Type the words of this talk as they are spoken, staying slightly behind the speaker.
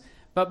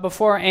but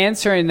before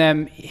answering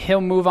them,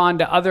 he'll move on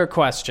to other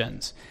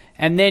questions.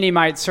 And then he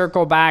might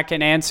circle back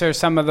and answer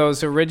some of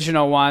those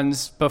original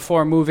ones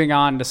before moving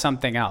on to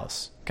something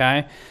else,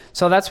 okay?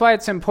 So that's why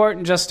it's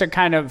important just to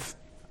kind of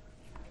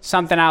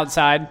something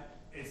outside.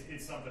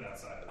 It's something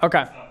outside.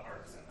 Okay. It's not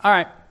hard to say. All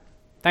right.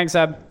 Thanks,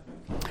 Eb.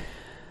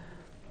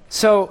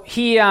 So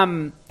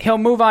he'll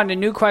move on to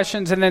new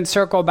questions and then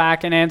circle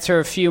back and answer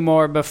a few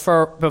more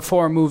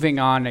before moving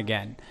on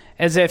again,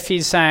 as if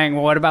he's saying,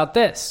 well, what about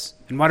this?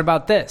 And what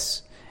about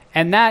this?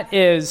 And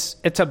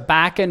it's a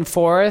back and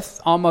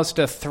forth, almost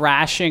a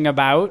thrashing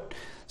about,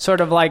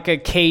 sort of like a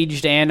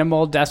caged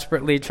animal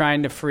desperately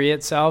trying to free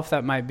itself.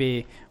 That might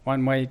be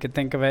one way you could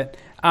think of it.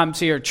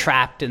 So you're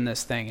trapped in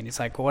this thing. And he's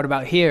like, well, what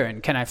about here?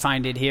 And can I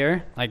find it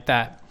here? Like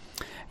that.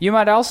 You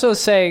might also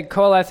say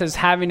Koheleth is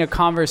having a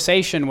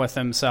conversation with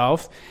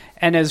himself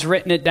and has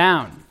written it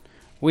down.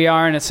 We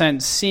are, in a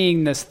sense,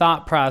 seeing this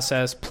thought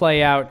process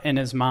play out in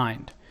his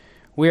mind.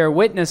 We are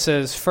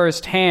witnesses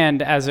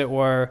firsthand, as it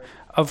were,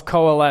 of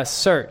Koheleth's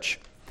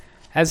search.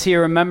 As he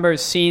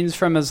remembers scenes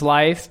from his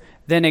life,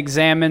 then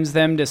examines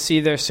them to see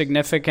their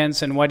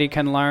significance and what he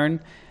can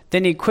learn,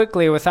 then he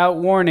quickly, without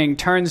warning,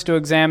 turns to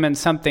examine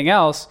something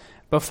else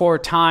before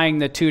tying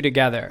the two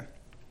together.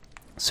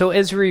 So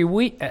as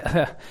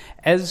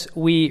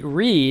we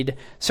read,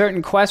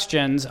 certain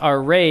questions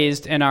are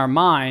raised in our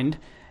mind,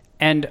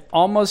 and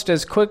almost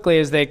as quickly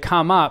as they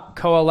come up,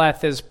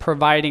 Koheleth is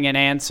providing an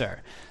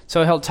answer.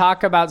 So he'll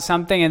talk about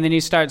something, and then he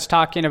starts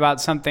talking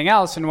about something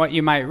else, and what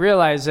you might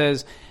realize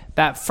is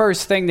that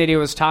first thing that he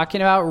was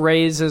talking about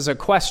raises a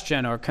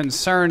question or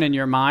concern in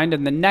your mind,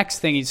 and the next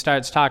thing he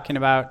starts talking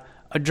about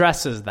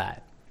addresses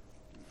that.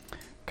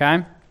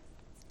 Okay?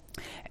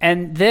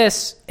 And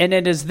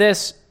it is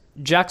this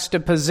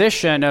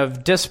juxtaposition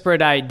of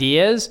disparate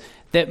ideas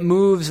that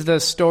moves the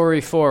story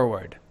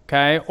forward,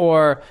 okay,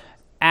 or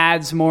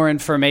adds more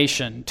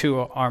information to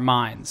our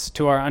minds,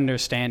 to our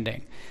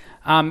understanding.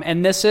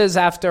 And this is,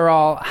 after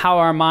all, how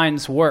our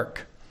minds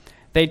work.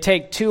 They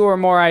take two or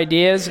more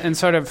ideas and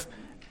sort of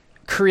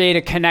create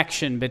a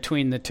connection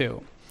between the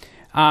two.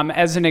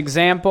 As an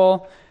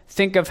example,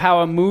 think of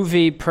how a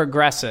movie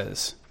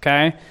progresses,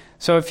 okay?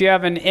 So if you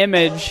have an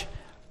image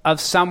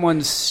of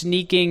someone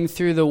sneaking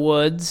through the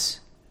woods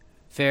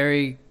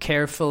very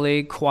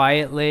carefully,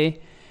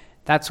 quietly,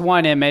 that's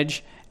one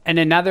image. And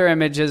another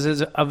image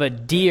is of a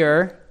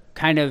deer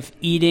kind of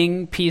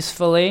eating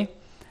peacefully.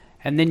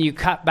 And then you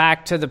cut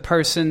back to the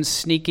person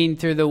sneaking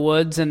through the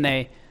woods and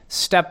they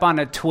step on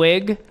a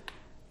twig.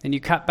 Then you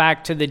cut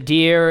back to the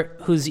deer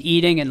who's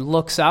eating and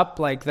looks up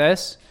like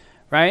this,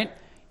 right?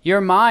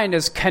 Your mind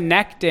is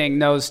connecting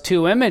those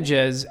two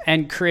images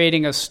and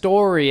creating a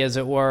story, as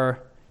it were,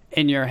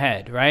 in your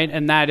head, right?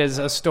 And that is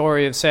a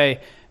story of, say,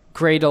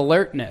 great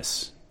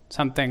alertness,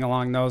 something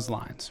along those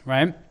lines,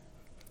 right?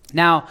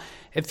 Now,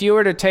 if you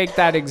were to take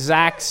that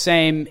exact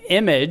same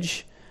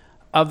image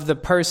of the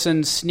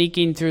person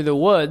sneaking through the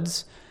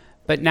woods,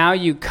 but now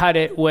you cut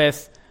it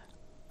with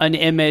an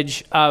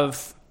image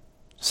of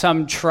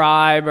some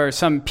tribe or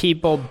some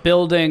people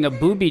building a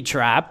booby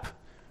trap,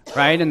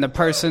 right? And the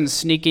person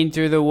sneaking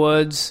through the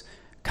woods,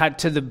 cut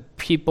to the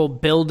people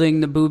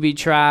building the booby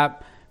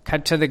trap,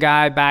 cut to the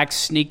guy back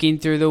sneaking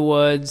through the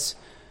woods,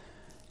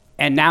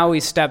 and now he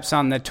steps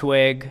on the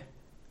twig.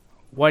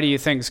 What do you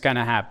think is going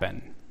to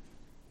happen?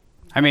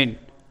 I mean,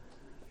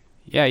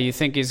 yeah, you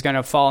think he's going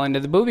to fall into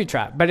the booby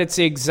trap, but it's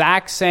the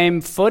exact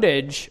same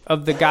footage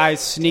of the guy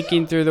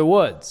sneaking through the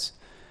woods.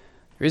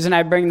 The reason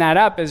I bring that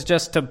up is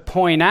just to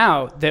point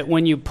out that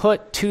when you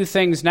put two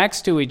things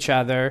next to each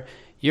other,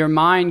 your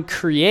mind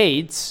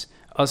creates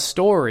a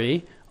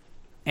story,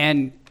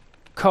 and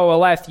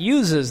Koheleth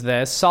uses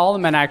this.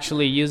 Solomon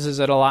actually uses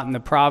it a lot in the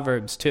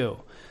Proverbs too.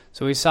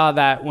 So we saw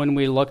that when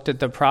we looked at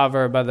the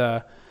proverb of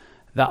the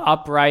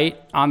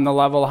upright on the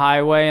level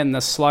highway and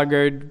the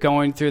sluggard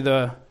going through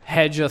the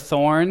hedge of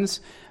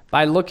thorns.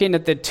 By looking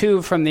at the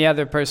two from the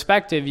other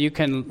perspective, you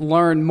can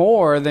learn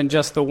more than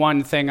just the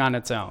one thing on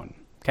its own.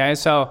 Okay,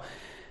 so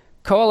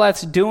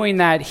Koheleth's doing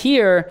that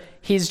here.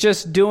 He's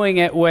just doing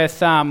it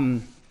with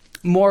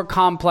more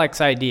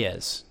complex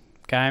ideas.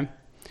 Okay,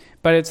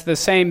 but it's the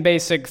same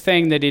basic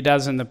thing that he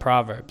does in the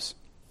Proverbs.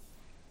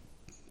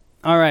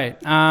 All right.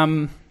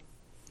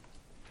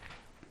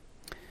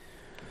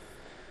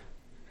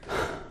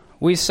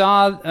 We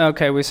saw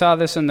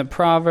this in the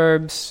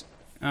Proverbs.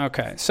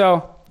 Okay,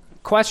 so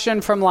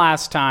question from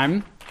last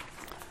time.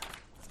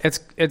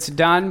 It's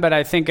done, but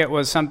I think it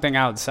was something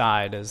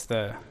outside as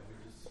the...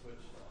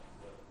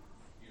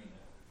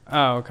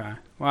 Oh, okay.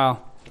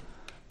 Well,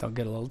 they'll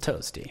get a little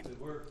toasty.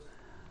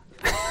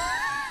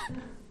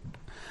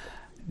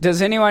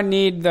 Does anyone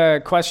need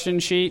the question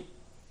sheet?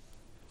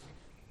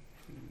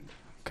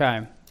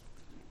 Okay.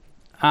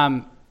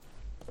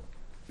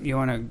 You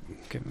want to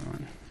give me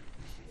one?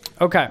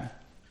 Okay.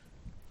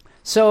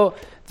 So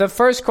the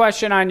first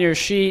question on your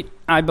sheet,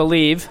 I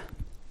believe,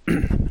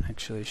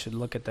 actually should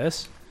look at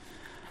this,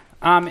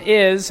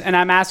 is, and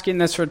I'm asking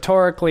this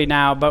rhetorically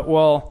now, but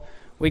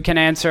we can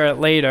answer it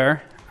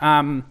later.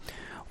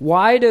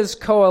 why does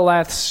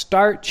Qoheleth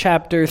start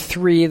chapter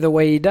 3 the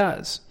way he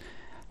does?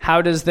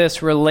 How does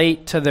this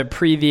relate to the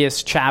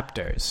previous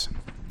chapters?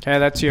 Okay,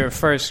 that's your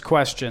first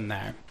question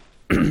there.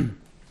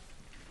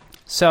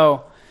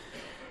 So,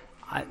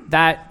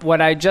 that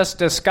what I just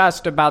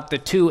discussed about the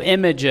two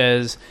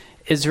images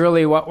is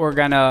really what we're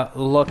going to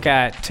look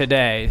at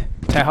today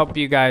to help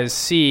you guys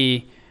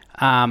see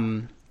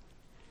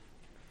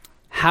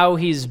how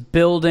he's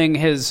building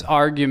his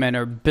argument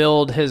or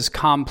build his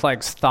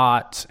complex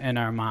thoughts in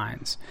our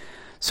minds.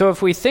 So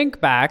if we think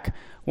back,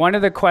 one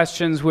of the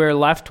questions we're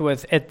left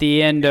with at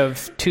the end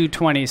of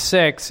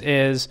 226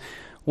 is,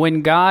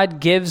 when God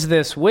gives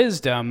this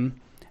wisdom,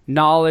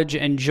 knowledge,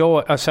 and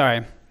joy...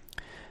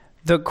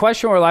 The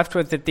question we're left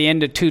with at the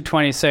end of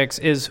 226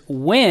 is,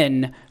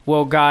 when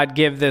will God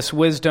give this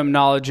wisdom,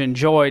 knowledge, and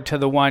joy to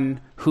the one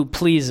who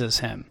pleases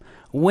him?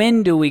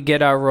 When do we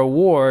get our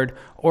reward,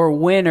 or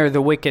when are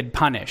the wicked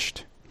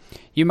punished?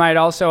 You might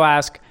also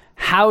ask,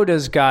 how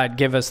does God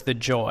give us the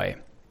joy?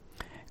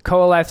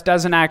 Qoheleth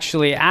doesn't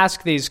actually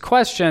ask these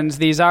questions.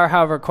 These are,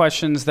 however,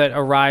 questions that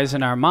arise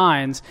in our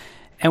minds.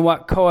 And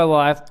what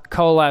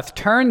Qoheleth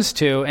turns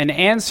to in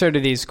answer to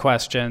these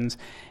questions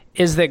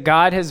is that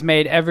God has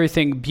made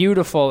everything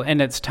beautiful in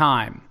its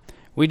time.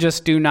 We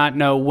just do not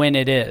know when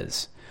it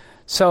is.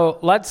 So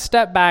let's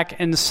step back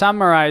and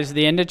summarize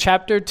the end of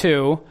chapter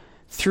 2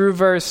 through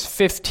verse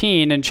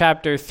 15 in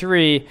chapter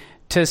 3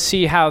 to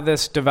see how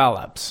this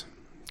develops.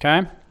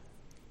 Okay?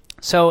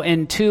 So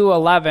in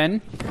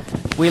 2:11,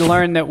 we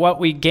learn that what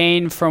we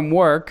gain from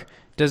work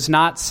does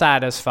not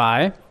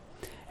satisfy.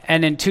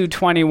 And in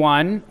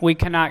 2:21, we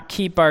cannot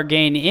keep our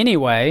gain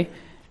anyway.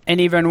 And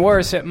even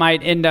worse, it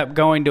might end up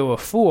going to a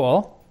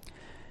fool.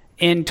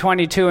 In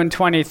 22 and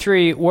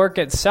 23, work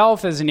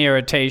itself is an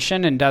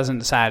irritation and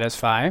doesn't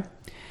satisfy.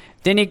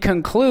 Then he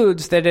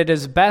concludes that it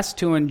is best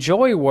to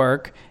enjoy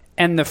work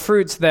and the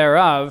fruits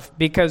thereof,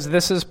 because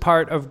this is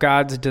part of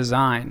God's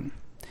design.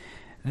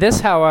 This,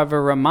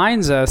 however,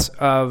 reminds us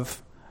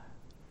of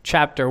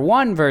chapter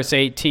 1, verse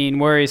 18,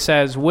 where he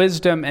says,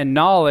 wisdom and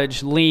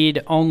knowledge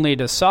lead only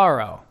to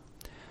sorrow.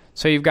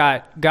 So you've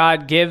got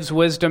God gives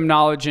wisdom,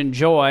 knowledge, and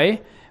joy,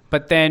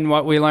 but then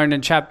what we learned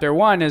in chapter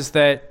 1 is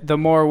that the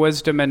more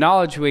wisdom and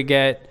knowledge we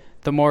get,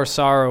 the more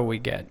sorrow we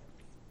get.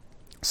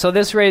 So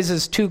this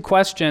raises two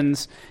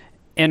questions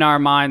in our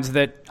minds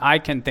that I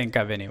can think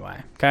of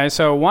anyway. Okay,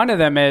 so one of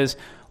them is,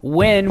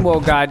 when will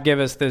God give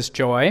us this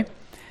joy?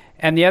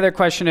 And the other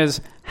question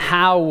is,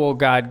 how will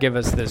God give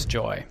us this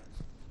joy?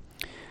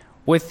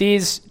 With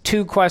these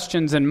two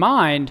questions in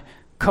mind,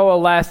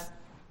 Qoheleth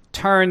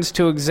turns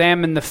to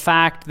examine the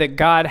fact that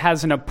God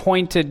has an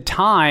appointed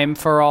time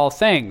for all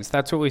things.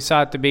 That's what we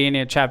saw at the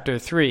beginning of chapter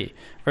 3,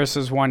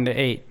 verses 1 to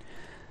 8.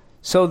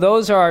 So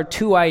those are our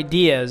two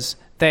ideas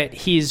that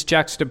he's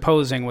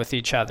juxtaposing with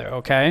each other,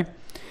 okay?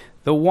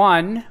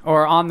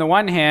 On the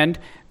one hand,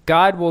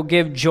 God will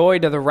give joy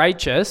to the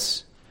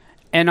righteous,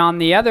 and on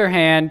the other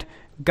hand,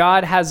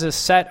 God has a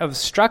set of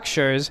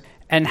structures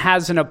and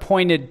has an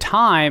appointed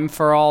time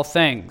for all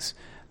things.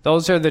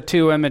 Those are the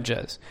two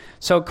images.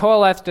 So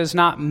Qoheleth does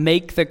not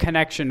make the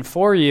connection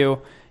for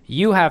you.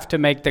 You have to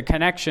make the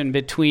connection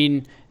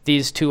between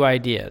these two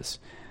ideas.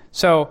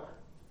 So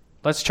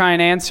let's try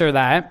and answer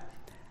that.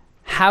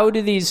 How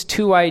do these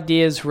two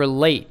ideas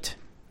relate?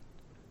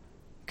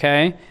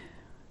 Okay?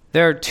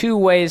 There are two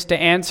ways to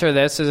answer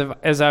this,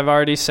 as I've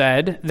already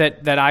said,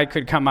 that I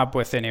could come up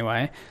with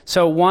anyway.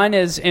 So one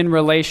is in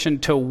relation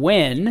to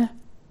when,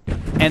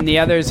 and the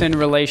other is in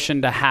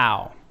relation to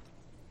how.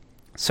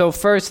 So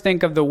first,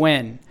 think of the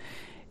when.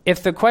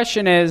 If the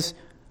question is,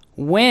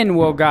 when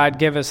will God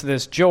give us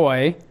this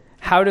joy?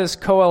 How does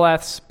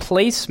Qoheleth's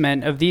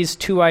placement of these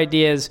two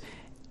ideas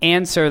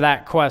answer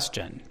that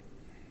question?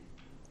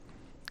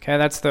 Okay,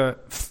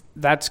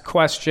 that's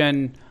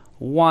question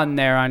 1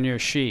 there on your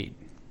sheet.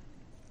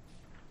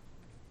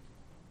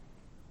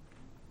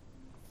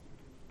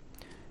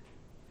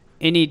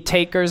 Any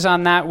takers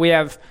on that?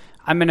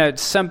 I'm going to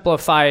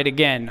simplify it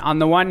again. On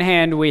the one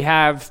hand, we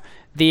have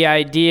the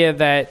idea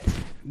that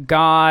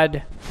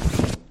God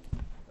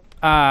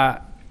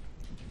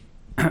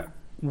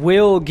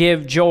will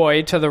give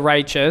joy to the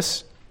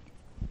righteous.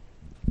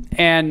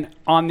 And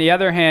on the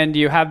other hand,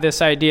 you have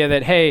this idea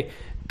that, hey,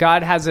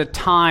 God has a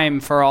time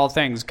for all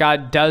things.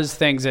 God does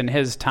things in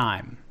his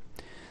time.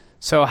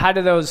 So how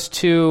do those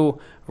two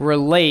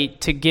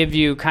relate to give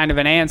you kind of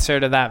an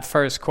answer to that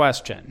first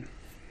question?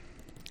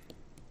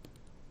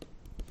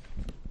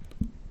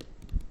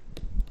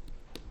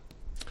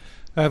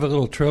 I have a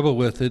little trouble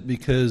with it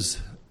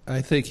because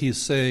I think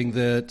he's saying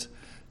that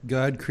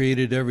God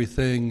created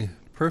everything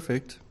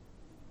perfect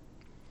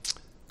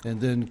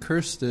and then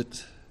cursed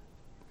it,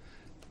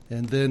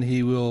 and then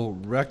he will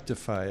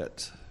rectify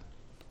it.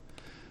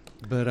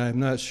 But I'm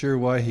not sure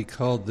why he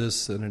called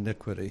this an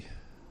iniquity.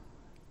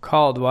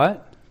 Called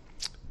what?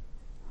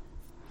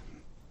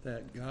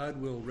 That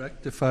God will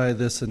rectify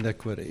this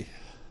iniquity.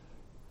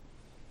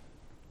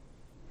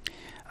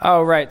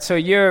 Oh, right. So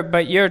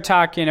you're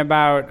talking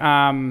about...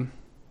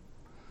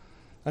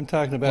 I'm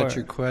talking about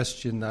your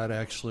question, not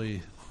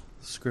actually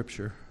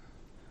Scripture.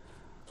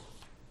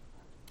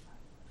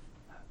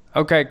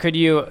 Okay, could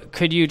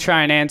you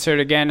try and answer it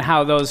again?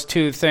 How those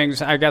two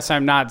things? I guess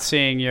I'm not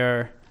seeing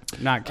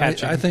not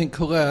catching. I think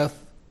Koheleth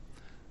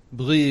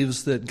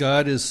believes that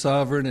God is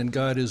sovereign and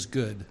God is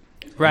good,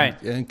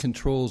 right, and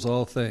controls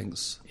all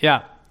things.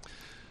 Yeah.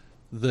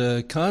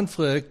 The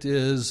conflict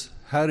is,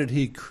 how did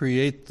he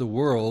create the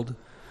world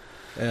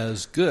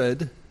as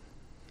good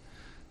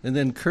and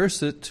then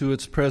curse it to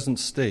its present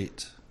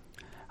state?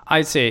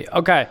 I see.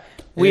 Okay,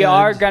 we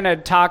are going to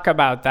talk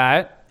about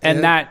that,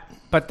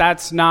 but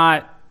that's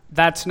not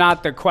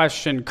the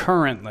question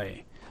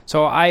currently.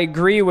 So I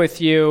agree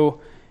with you.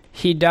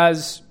 He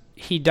does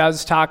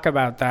talk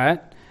about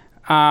that,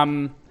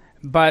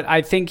 but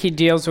I think he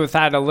deals with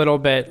that a little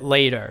bit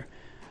later.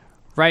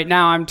 Right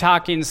now, I'm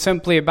talking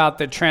simply about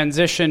the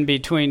transition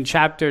between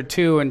chapter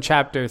 2 and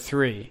chapter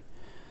 3.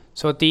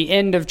 So at the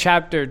end of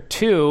chapter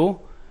 2,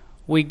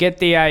 we get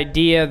the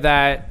idea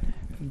that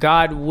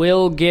God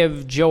will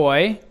give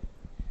joy,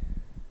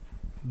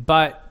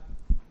 but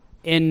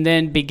in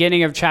then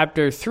beginning of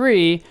chapter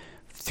 3,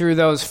 through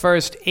those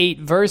first 8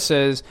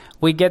 verses,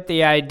 we get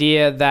the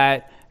idea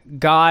that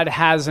God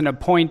has an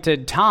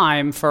appointed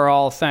time for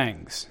all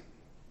things.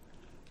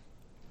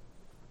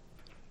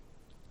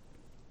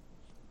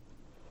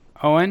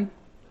 Owen?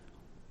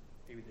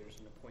 Maybe there's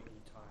an appointed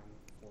time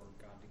for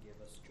God to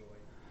give us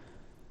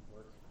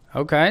joy.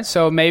 Okay,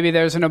 so maybe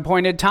there's an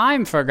appointed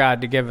time for God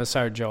to give us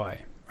our joy,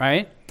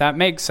 right? That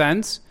makes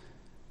sense,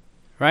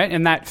 right?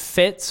 And that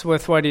fits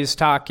with what he's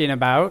talking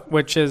about,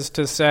 which is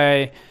to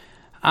say,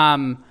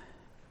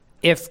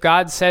 if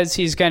God says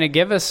he's going to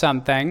give us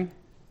something,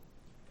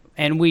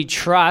 and we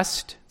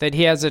trust that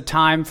he has a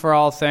time for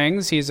all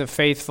things, he's a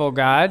faithful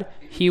God,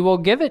 he will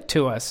give it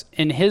to us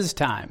in his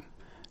time,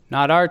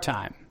 not our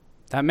time.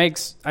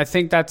 I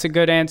think that's a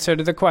good answer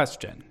to the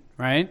question,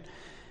 right?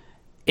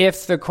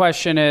 If the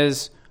question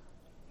is,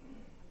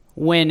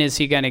 when is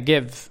he going to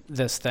give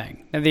this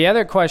thing? And the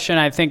other question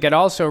I think it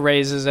also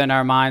raises in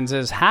our minds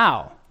is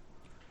how?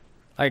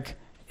 Like,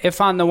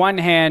 if on the one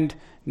hand,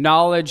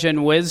 knowledge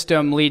and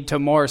wisdom lead to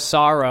more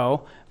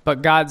sorrow,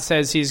 but God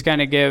says he's going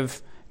to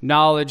give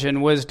knowledge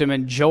and wisdom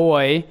and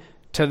joy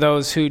to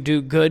those who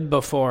do good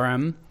before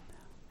him,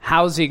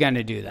 how's he going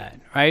to do that,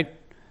 right?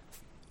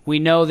 We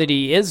know that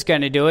he is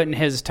going to do it in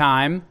his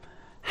time.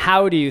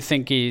 How do you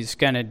think he's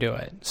going to do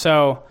it?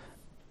 So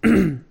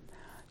to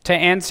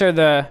answer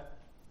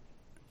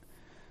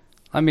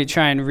let me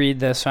try and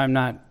read this so I'm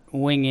not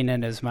winging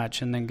it as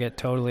much and then get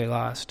totally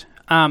lost.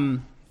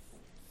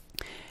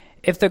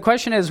 If the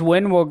question is,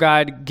 when will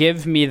God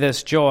give me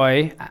this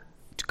joy?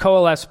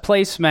 Coalesce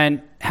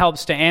placement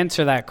helps to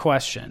answer that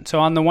question. So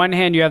on the one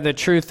hand, you have the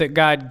truth that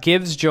God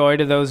gives joy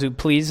to those who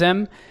please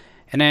him.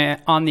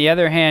 And on the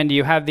other hand,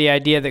 you have the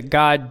idea that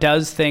God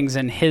does things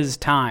in his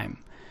time.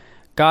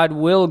 God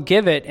will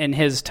give it in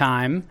his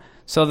time.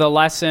 So the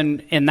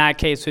lesson in that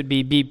case would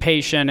be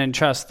patient and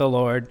trust the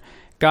Lord.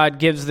 God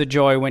gives the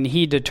joy when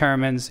he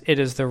determines it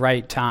is the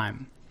right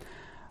time.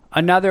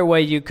 Another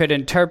way you could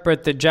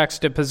interpret the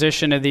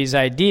juxtaposition of these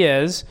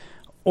ideas,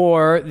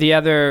 or the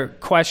other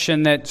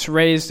question that's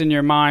raised in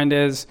your mind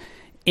is,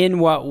 in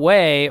what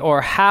way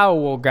or how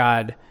will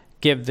God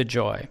give the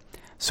joy?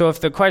 So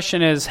if the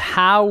question is,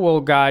 how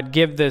will God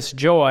give this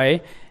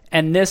joy,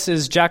 and this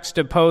is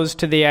juxtaposed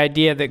to the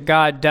idea that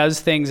God does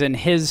things in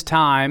his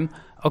time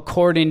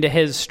according to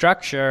his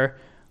structure,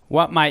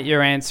 what might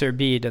your answer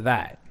be to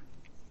that?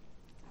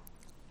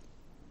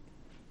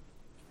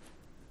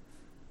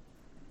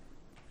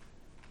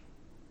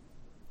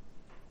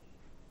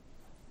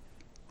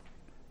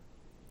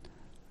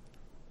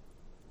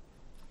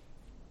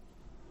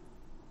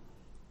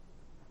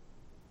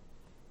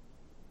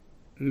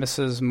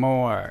 Mrs.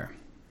 Moore.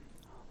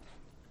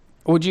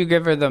 Would you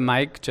give her the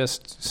mic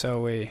just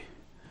so we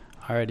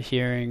are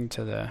adhering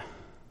to the...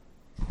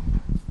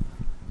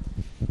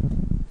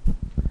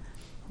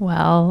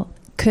 Well,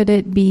 could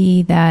it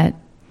be that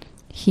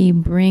he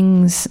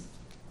brings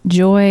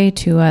joy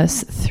to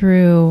us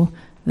through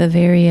the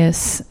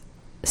various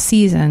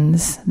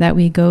seasons that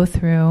we go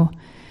through,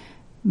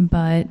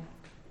 but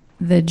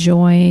the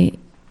joy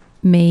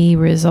may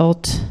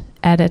result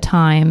at a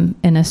time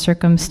in a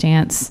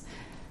circumstance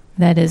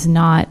that is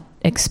not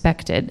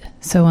expected?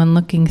 So in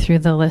looking through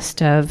the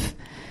list of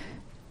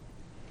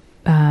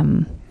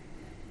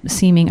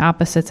seeming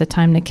opposites, a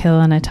time to kill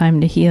and a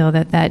time to heal,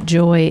 that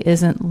joy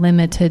isn't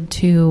limited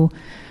to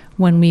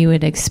when we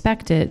would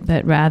expect it,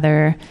 but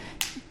rather,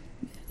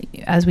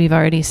 as we've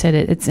already said,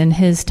 it's in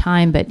his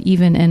time, but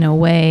even in a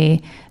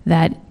way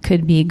that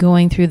could be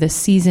going through the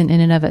season in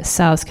and of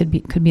itself could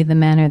be the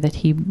manner that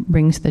he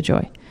brings the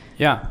joy.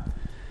 Yeah.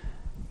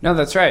 No,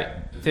 that's right.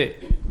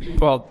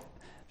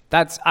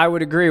 I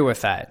would agree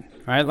with that,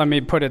 right? Let me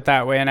put it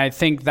that way. And I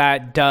think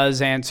that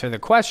does answer the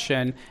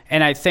question.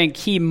 And I think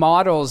he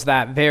models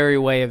that very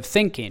way of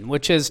thinking,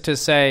 which is to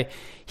say,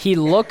 he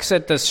looks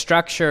at the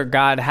structure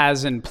God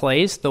has in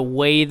place, the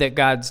way that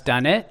God's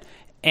done it,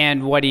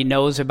 and what he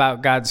knows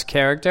about God's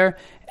character,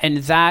 and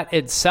that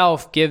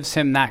itself gives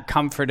him that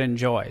comfort and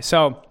joy.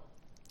 So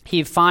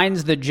he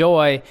finds the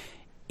joy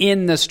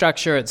in the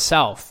structure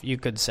itself, you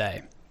could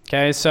say.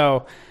 Okay,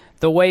 so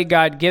the way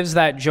God gives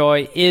that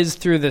joy is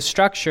through the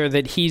structure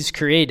that he's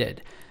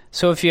created.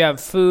 So if you have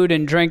food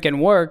and drink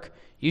and work,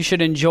 you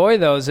should enjoy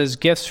those as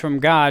gifts from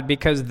God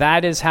because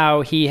that is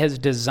how he has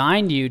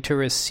designed you to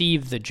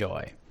receive the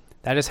joy.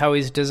 That is how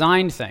he's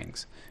designed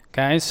things.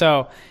 Okay,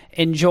 so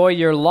enjoy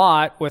your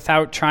lot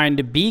without trying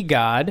to be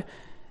God.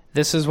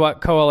 This is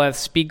what Qoheleth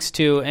speaks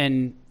to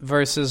in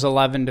verses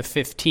 11 to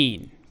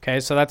 15.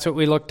 Okay, so that's what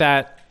we looked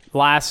at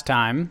last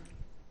time.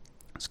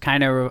 It's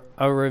kind of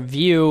a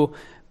review,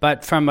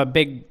 but from a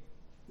big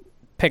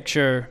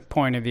picture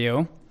point of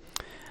view.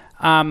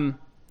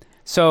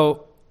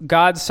 So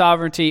God's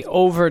sovereignty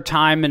over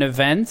time and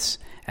events.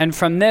 And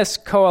from this,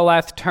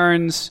 Qoheleth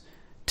turns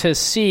to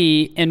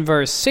see in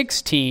verse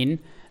 16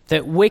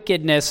 that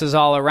wickedness is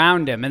all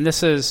around him. And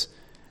this is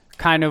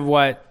kind of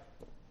what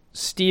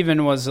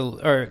Stephen was,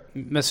 or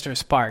Mr.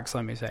 Sparks,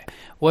 let me say,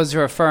 was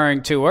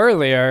referring to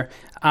earlier.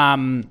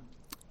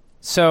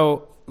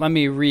 So let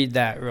me read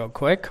that real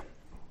quick.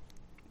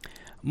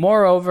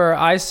 Moreover,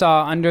 I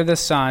saw under the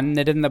sun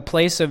that in the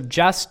place of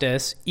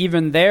justice,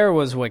 even there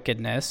was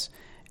wickedness,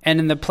 and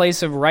in the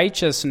place of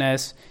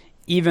righteousness,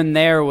 even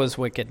there was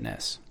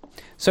wickedness.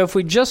 So if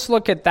we just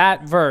look at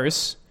that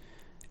verse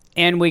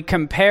and we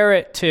compare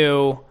it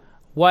to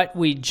what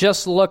we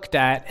just looked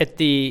at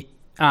the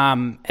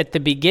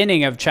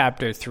beginning of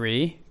chapter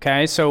 3,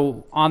 okay?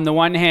 So on the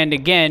one hand,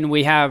 again,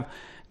 we have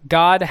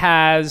God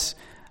has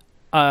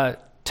a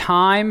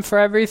time for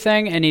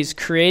everything, and he's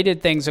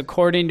created things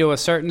according to a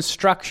certain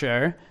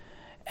structure,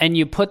 and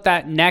you put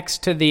that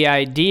next to the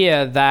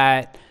idea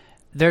that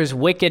there's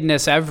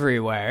wickedness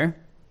everywhere,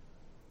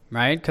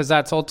 right? Because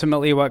that's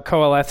ultimately what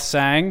Qoheleth's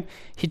saying.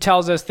 He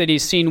tells us that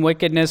he's seen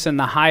wickedness in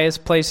the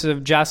highest places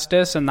of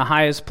justice and the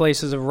highest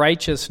places of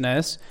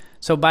righteousness.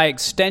 So by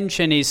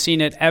extension, he's seen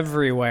it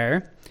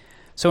everywhere.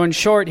 So in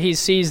short, he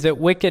sees that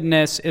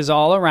wickedness is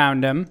all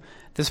around him.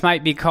 This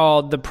might be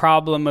called the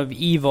problem of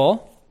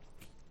evil.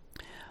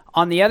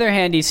 On the other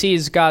hand, he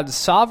sees God's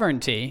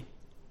sovereignty.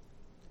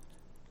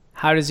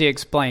 How does he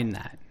explain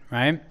that,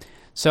 right?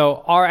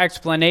 So our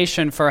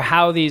explanation for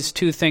how these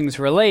two things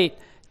relate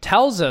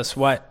tells us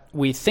what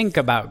we think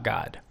about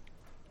God,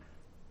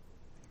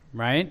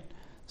 right?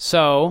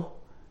 So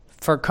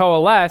for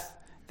Qoheleth,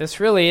 this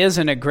really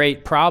isn't a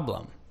great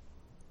problem.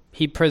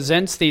 He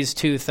presents these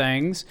two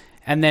things,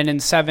 and then in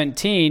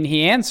 17,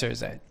 he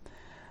answers it.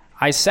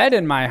 I said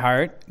in my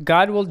heart,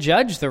 God will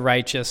judge the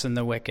righteous and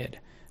the wicked,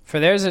 for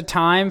there's a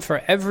time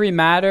for every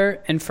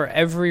matter and for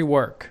every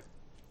work.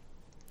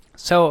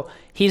 So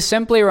he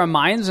simply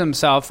reminds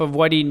himself of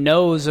what he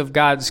knows of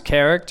God's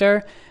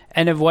character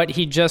and of what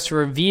he just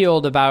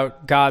revealed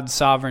about God's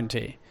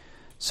sovereignty.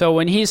 So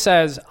when he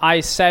says,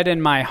 I said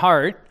in my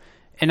heart,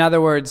 in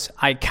other words,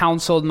 I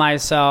counseled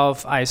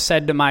myself, I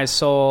said to my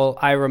soul,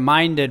 I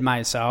reminded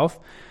myself,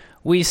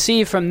 we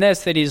see from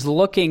this that he's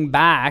looking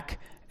back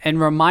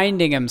and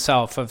reminding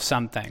himself of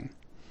something.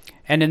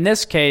 And in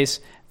this case,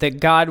 that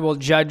God will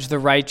judge the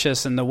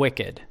righteous and the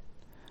wicked.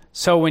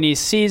 So when he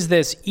sees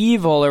this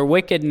evil or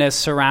wickedness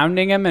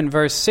surrounding him in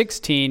verse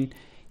 16,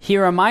 he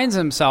reminds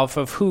himself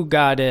of who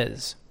God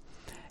is.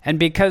 And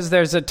because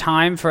there's a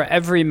time for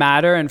every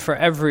matter and for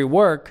every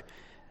work,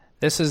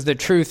 this is the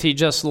truth he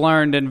just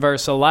learned in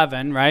verse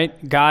 11,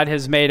 right? God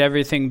has made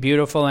everything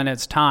beautiful in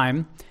its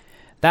time.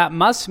 That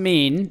must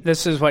mean,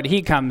 this is what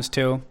he comes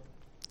to,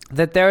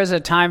 that there is a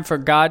time for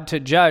God to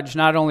judge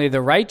not only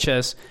the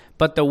righteous,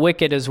 but the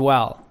wicked as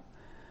well.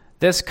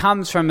 This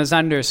comes from his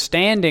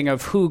understanding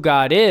of who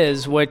God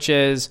is, which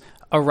is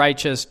a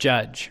righteous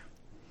judge.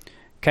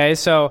 Okay,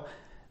 so,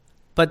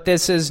 but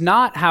this is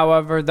not,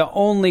 however, the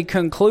only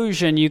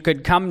conclusion you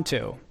could come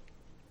to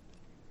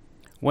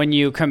when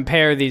you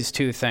compare these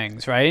two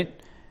things, right?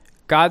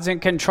 God's in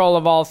control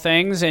of all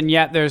things, and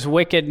yet there's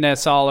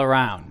wickedness all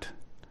around.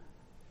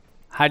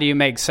 How do you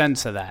make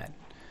sense of that?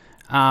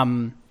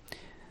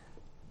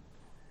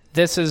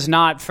 This is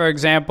not, for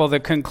example, the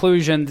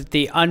conclusion that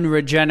the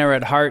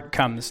unregenerate heart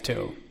comes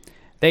to.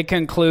 They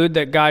conclude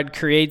that God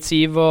creates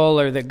evil,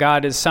 or that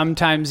God is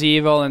sometimes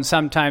evil and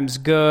sometimes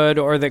good,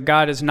 or that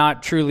God is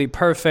not truly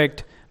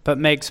perfect but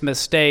makes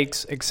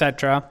mistakes,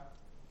 etc.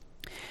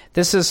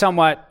 This is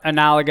somewhat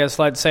analogous,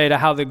 let's say, to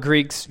how the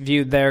Greeks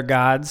viewed their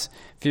gods,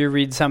 if you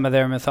read some of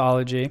their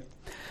mythology.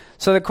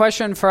 So the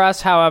question for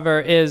us, however,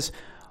 is,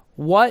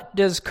 what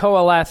does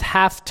Qoheleth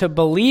have to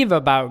believe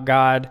about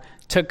God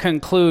to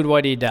conclude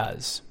what he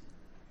does?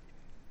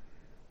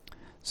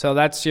 So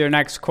that's your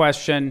next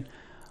question.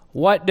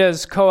 What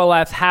does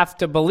Qoheleth have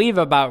to believe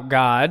about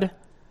God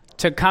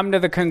to come to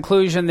the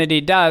conclusion that he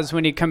does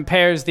when he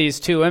compares these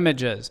two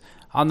images?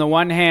 On the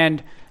one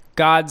hand,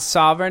 God's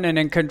sovereign and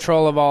in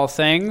control of all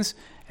things,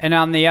 and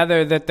on the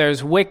other, that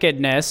there's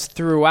wickedness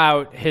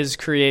throughout his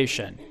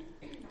creation.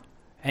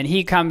 And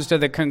he comes to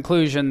the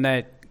conclusion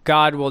that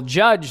God will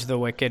judge the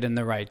wicked and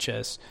the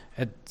righteous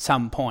at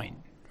some point,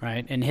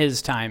 right, in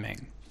his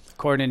timing,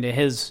 according to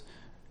his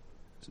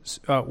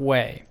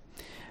way.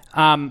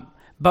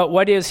 But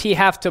what does he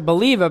have to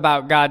believe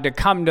about God to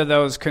come to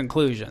those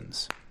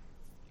conclusions?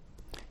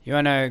 You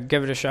want to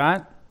give it a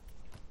shot?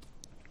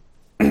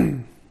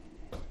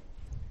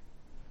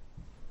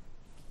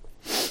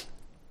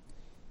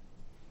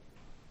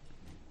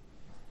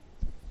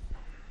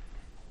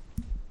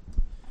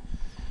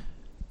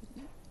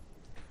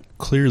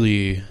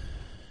 clearly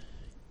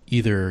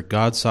either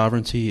God's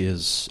sovereignty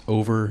is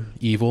over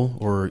evil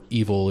or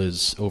evil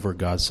is over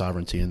God's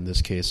sovereignty. In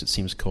this case, it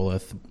seems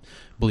Koleth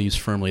believes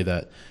firmly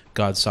that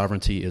God's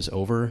sovereignty is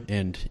over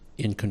and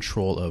in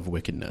control of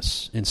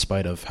wickedness, in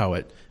spite of how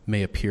it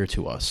may appear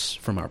to us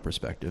from our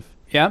perspective.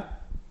 Yeah.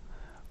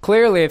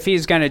 Clearly, if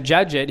he's going to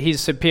judge it,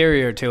 he's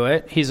superior to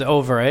it. He's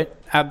over it.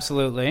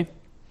 Absolutely.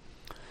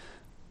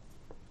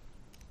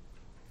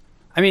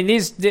 I mean,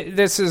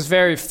 this is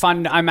very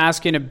fun. I'm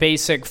asking a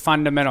basic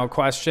fundamental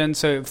question.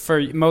 So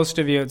for most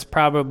of you, it's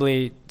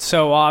probably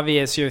so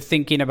obvious you're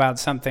thinking about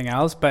something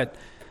else. But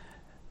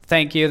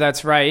thank you.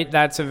 That's right.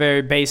 That's a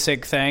very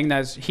basic thing.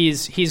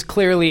 He's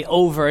clearly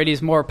over it.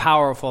 He's more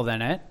powerful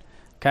than it.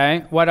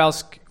 Okay. What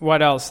else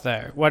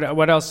there?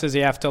 What else does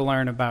he have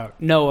to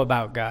know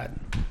about God?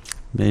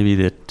 Maybe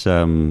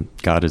that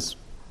God is...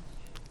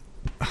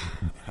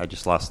 I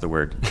just lost the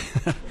word.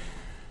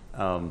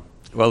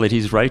 Well, that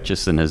he's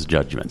righteous in his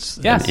judgments.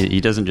 Yes. And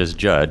he doesn't just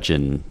judge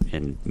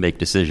and make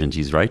decisions.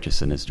 He's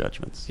righteous in his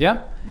judgments.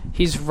 Yeah.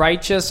 He's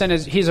righteous, and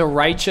he's a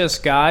righteous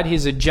God.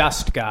 He's a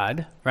just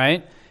God,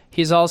 right?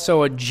 He's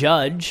also a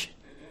judge.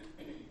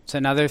 It's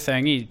another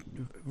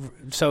thing.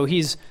 So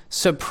he's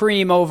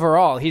supreme over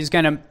all. He's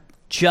going to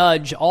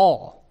judge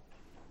all.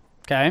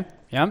 Okay?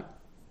 Yeah.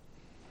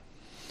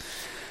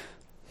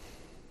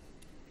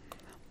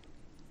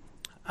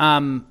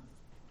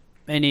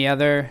 Any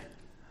other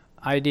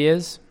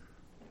ideas?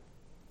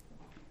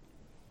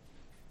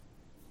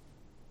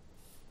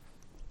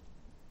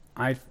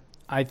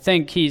 I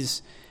think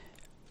he's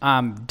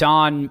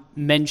Don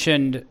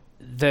mentioned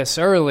this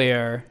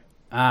earlier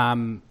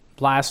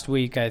last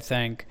week, I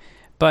think,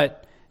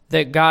 but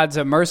that God's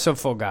a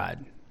merciful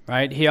God,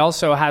 right? He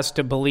also has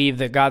to believe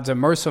that God's a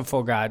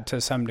merciful God to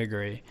some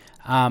degree,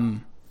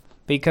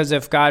 because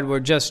if God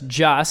were just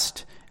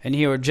and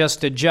he were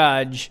just a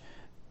judge,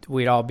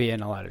 we'd all be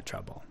in a lot of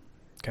trouble,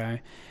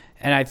 okay?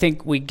 And I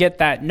think we get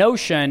that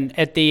notion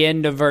at the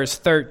end of verse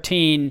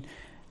 13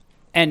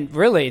 and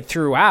really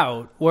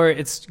throughout, where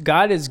it's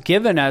God has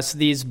given us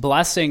these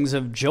blessings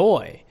of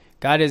joy.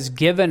 God has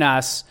given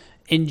us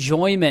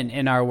enjoyment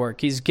in our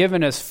work. He's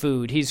given us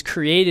food. He's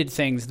created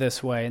things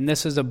this way, and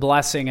this is a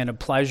blessing and a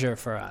pleasure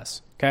for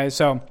us, okay?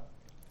 So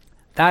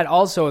that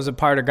also is a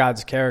part of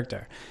God's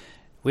character.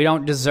 We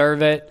don't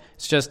deserve it.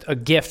 It's just a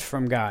gift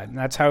from God. And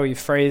that's how he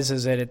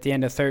phrases it at the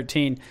end of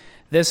 13.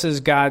 This is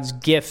God's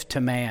gift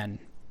to man.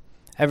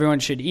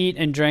 Everyone should eat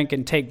and drink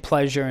and take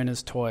pleasure in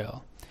his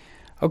toil.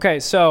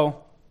 Okay,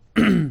 so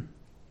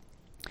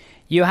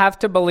you have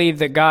to believe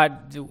that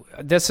God,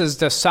 this is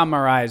to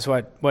summarize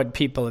what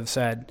people have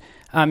said.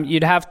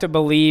 You'd have to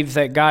believe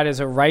that God is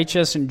a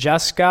righteous and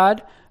just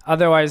God.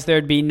 Otherwise,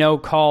 there'd be no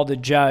call to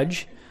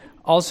judge.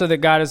 Also, that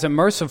God is a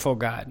merciful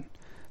God.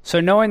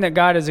 So knowing that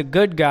God is a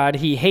good God,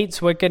 he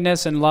hates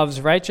wickedness and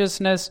loves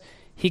righteousness,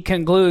 he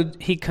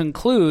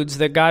concludes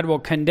that God will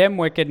condemn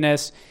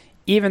wickedness,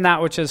 even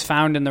that which is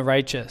found in the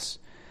righteous.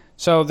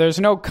 So there's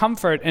no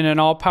comfort in an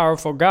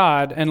all-powerful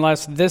God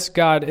unless this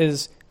God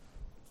is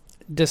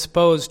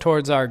disposed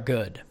towards our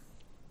good.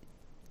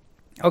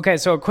 Okay,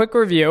 so a quick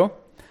review.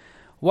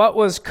 What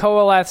was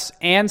Koheleth's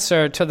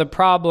answer to the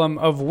problem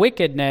of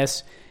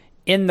wickedness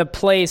in the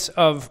place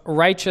of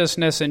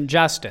righteousness and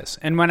justice?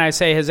 And when I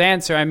say his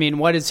answer, I mean,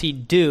 what does he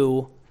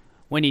do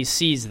when he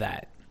sees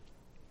that?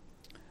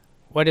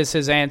 What is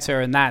his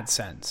answer in that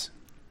sense?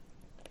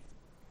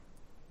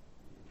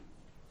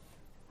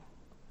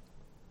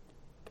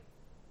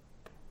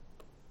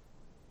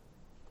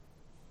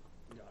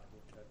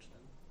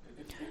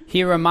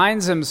 He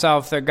reminds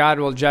himself that God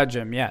will judge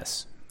him.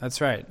 Yes,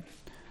 that's right.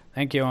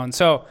 Thank you, Owen.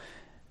 So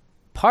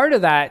part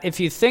of that, if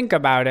you think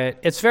about it,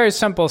 it's a very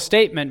simple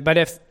statement, but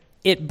if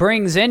it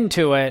brings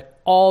into it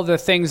all the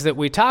things that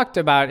we talked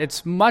about,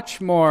 it's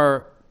much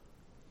more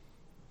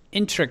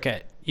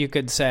intricate, you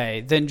could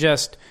say, than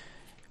just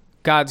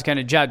God's going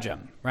to judge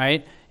him,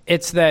 right?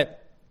 It's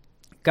that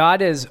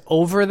God is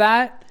over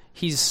that.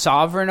 He's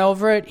sovereign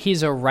over it.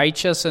 He's a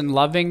righteous and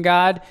loving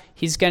God.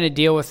 He's going to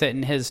deal with it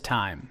in his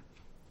time.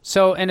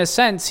 So in a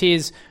sense,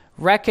 he's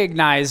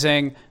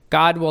recognizing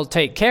God will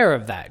take care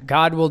of that.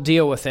 God will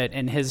deal with it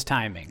in his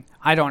timing.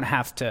 I don't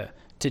have to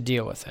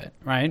deal with it,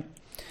 right?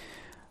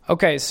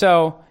 Okay,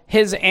 so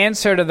his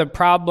answer to the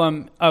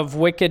problem of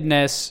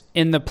wickedness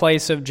in the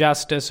place of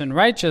justice and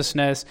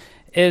righteousness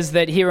is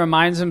that he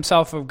reminds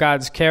himself of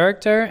God's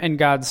character and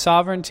God's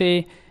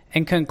sovereignty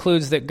and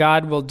concludes that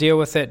God will deal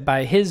with it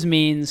by his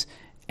means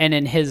and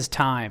in his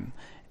time.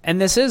 And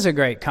this is a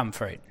great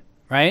comfort,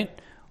 right?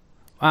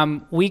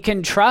 We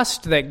can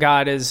trust that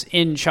God is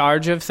in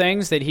charge of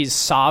things, that he's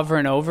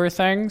sovereign over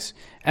things,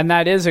 and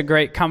that is a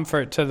great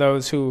comfort to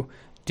those who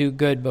do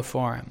good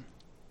before him.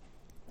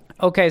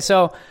 Okay,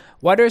 so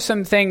what are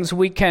some things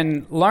we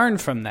can learn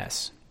from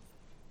this?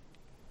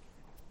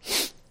 I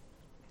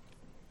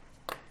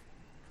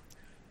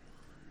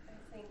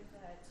think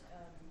that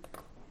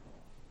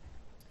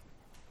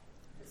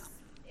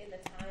in the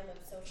time of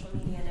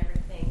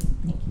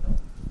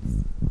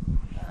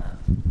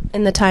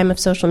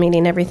social media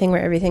and everything,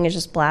 where everything is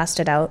just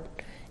blasted out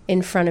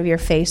in front of your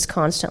face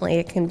constantly,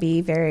 it can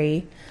be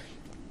very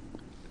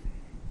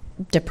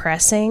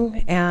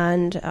depressing.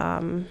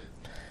 And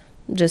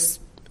just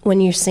when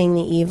you're seeing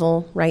the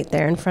evil right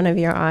there in front of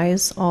your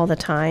eyes all the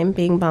time,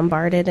 being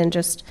bombarded, and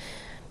just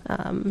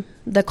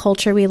the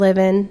culture we live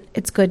in,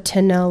 it's good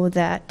to know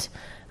that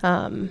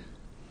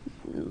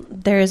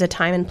there is a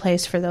time and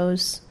place for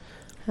those,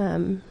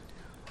 and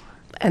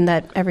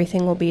that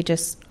everything will be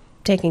just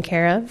taken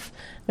care of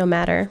no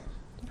matter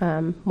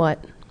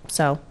what.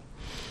 So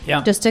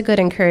just a good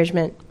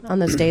encouragement on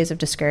those days of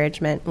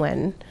discouragement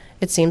when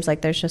it seems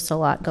like there's just a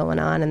lot going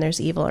on and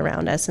there's evil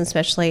around us. And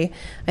especially,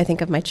 I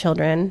think of my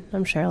children.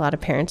 I'm sure a lot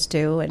of parents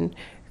do. And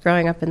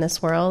growing up in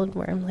this world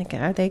where I'm like,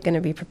 are they going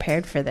to be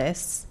prepared for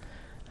this?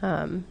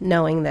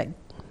 Knowing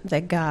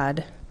that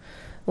God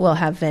will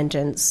have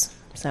vengeance.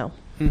 So.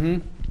 Mm-hmm.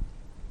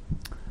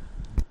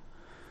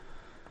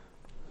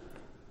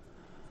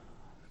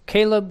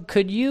 Caleb,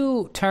 could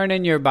you turn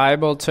in your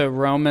Bible to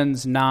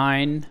Romans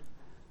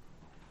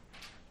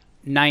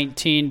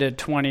 9:19 to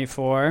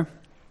 24?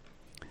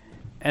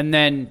 And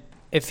then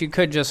if you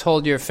could just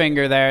hold your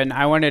finger there, and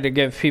I wanted to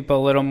give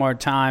people a little more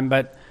time,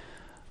 but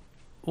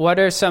what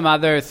are some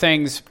other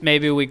things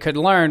maybe we could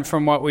learn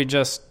from what we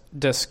just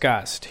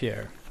discussed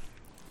here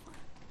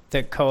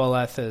that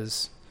Koheleth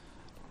has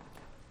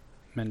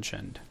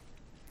mentioned?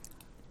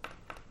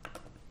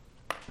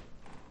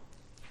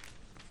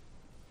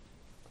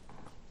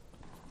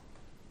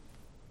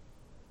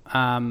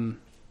 Mr.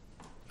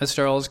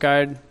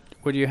 Olsgaard,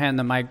 would you hand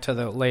the mic to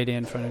the lady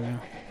in front of you?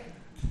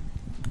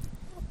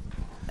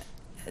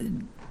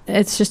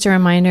 It's just a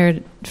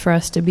reminder for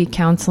us to be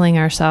counseling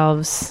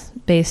ourselves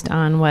based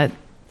on what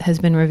has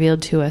been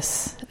revealed to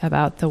us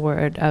about the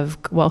Word of,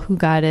 who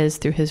God is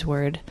through His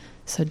Word.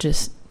 So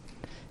just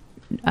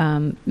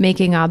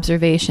making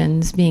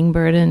observations, being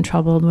burdened,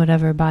 troubled,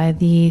 whatever, by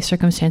the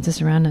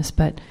circumstances around us.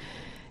 But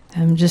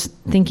I'm just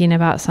thinking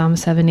about Psalm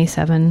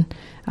 77.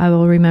 I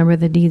will remember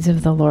the deeds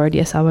of the Lord.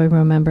 Yes, I will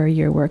remember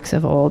your works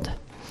of old.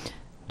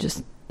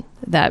 Just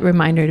that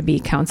reminder to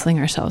be counseling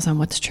ourselves on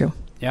what's true.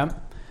 Yeah.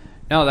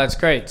 No, that's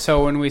great.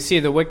 So when we see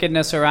the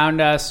wickedness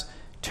around us,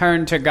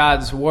 turn to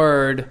God's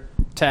Word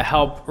to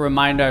help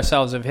remind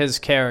ourselves of His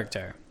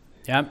character.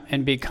 Yep.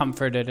 And be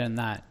comforted in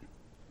that.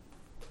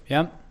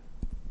 Yep.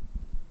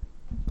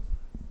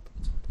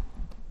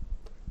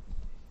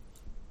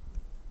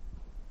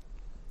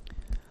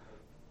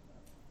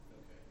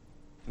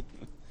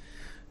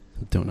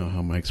 Don't know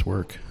how mics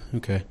work.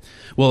 Okay.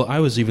 Well, I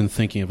was even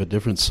thinking of a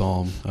different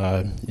psalm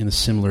in a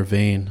similar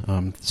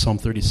vein. Psalm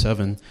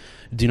 37,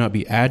 do not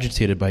be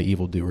agitated by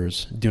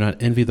evildoers. Do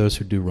not envy those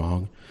who do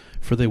wrong,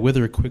 for they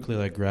wither quickly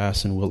like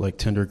grass and wilt like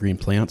tender green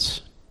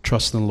plants.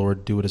 Trust in the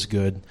Lord, do what is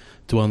good,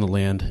 dwell in the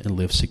land, and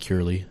live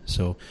securely.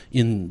 So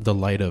in the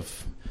light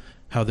of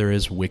how there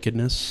is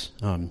wickedness,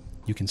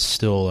 you can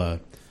still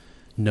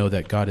know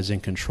that God is in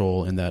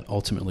control and that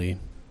ultimately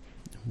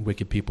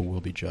wicked people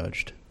will be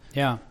judged.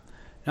 Yeah.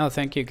 No,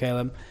 thank you,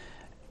 Caleb.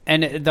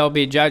 And they'll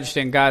be judged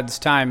in God's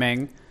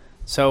timing,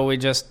 so we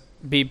just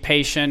be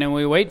patient and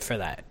we wait for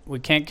that. We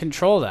can't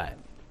control that,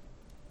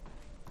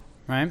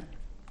 right?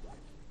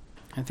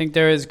 I think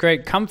there is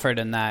great comfort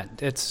in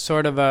that. It's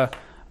sort of a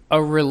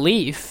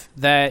relief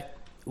that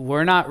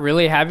we're not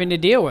really having to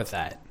deal with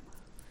that.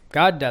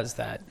 God does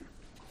that.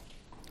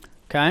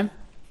 Okay?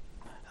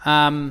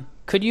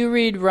 Could you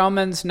read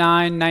Romans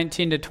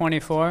 9:19 to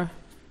 24?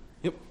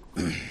 Yep.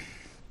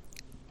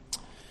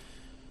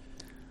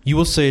 You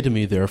will say to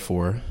me,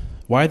 therefore,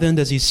 why then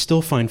does he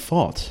still find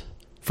fault?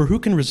 For who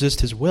can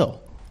resist his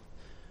will?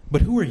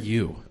 But who are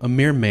you, a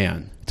mere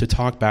man, to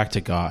talk back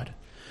to God?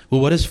 Will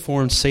what is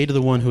formed say to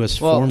the one who has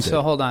formed it? Well,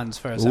 so hold on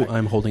for a second.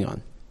 I'm holding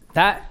on.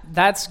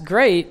 That's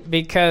great,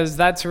 because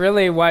that's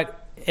really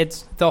what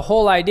it's, the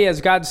whole idea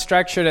is God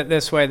structured it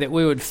this way that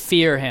we would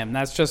fear him.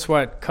 That's just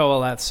what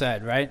Koheleth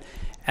said, right?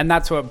 And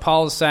that's what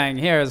Paul's saying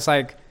here. It's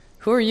like,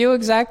 who are you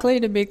exactly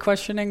to be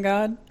questioning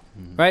God?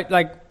 Mm-hmm. Right?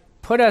 Like,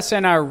 put us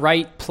in our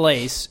right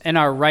place, in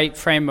our right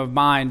frame of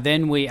mind,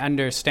 then we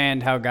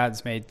understand how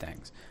God's made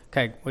things.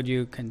 Okay, would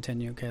you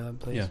continue,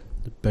 Caleb, please? Yeah,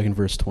 back in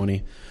verse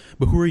 20.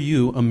 But who are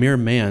you, a mere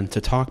man,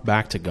 to talk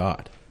back to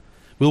God?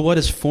 Will what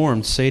is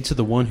formed say to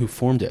the one who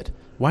formed it,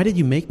 why did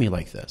you make me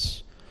like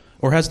this?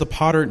 Or has the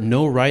potter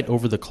no right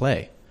over the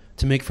clay,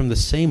 to make from the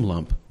same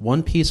lump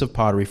one piece of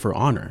pottery for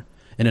honor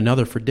and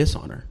another for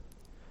dishonor?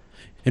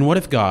 And what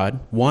if God,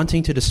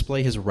 wanting to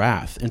display his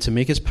wrath and to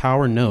make his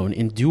power known,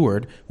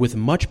 endured with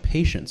much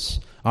patience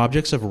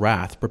objects of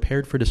wrath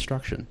prepared for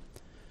destruction?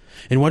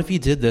 And what if he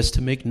did this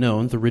to make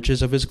known the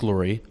riches of his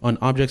glory on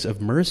objects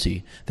of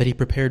mercy that he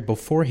prepared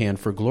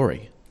beforehand for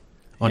glory?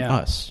 On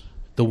us,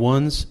 the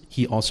ones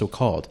he also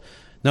called,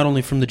 not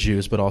only from the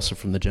Jews, but also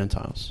from the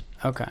Gentiles.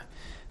 Okay,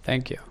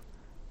 thank you.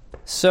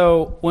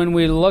 So when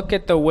we look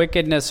at the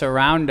wickedness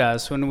around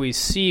us, when we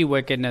see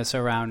wickedness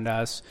around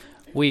us,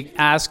 we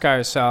ask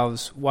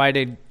ourselves, why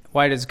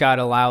does God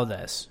allow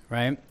this,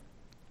 right?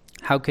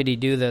 How could he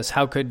do this?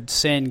 How could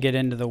sin get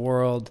into the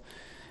world?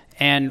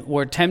 And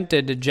we're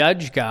tempted to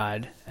judge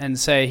God and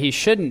say he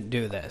shouldn't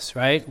do this,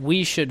 right?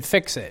 We should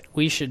fix it.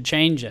 We should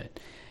change it.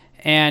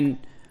 And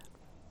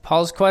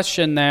Paul's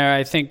question there,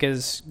 I think,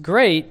 is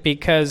great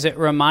because it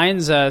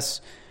reminds us,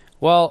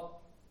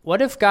 well,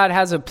 what if God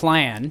has a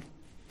plan,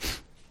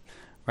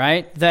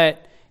 right?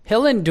 That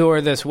he'll endure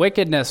this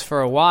wickedness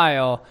for a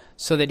while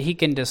so that he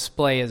can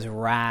display his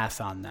wrath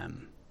on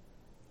them,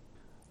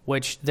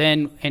 which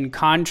then, in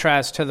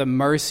contrast to the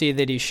mercy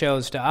that he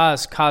shows to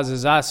us,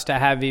 causes us to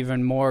have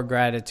even more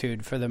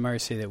gratitude for the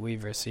mercy that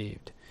we've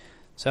received.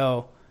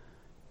 So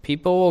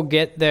people will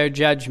get their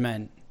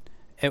judgment.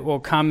 It will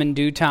come in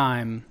due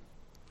time.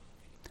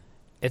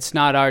 It's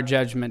not our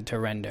judgment to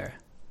render.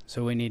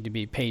 So we need to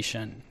be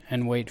patient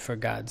and wait for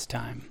God's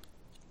time.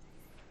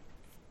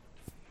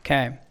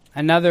 Okay.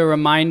 Another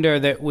reminder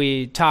that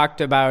we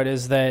talked about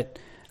is that,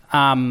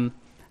 and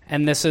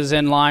this is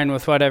in line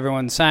with what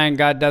everyone's saying,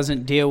 God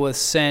doesn't deal with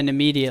sin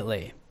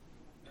immediately.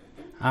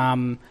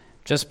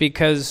 Just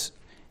because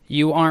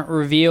you aren't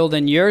revealed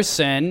in your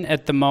sin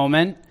at the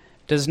moment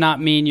does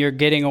not mean you're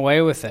getting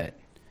away with it.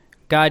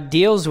 God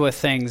deals with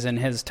things in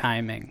his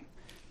timing.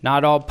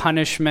 Not all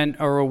punishment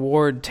or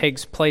reward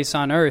takes place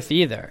on earth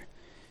either.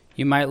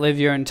 You might live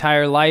your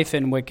entire life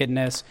in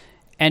wickedness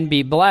and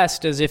be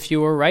blessed as if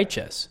you were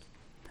righteous.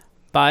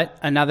 But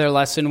another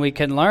lesson we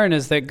can learn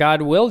is that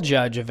God will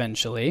judge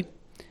eventually.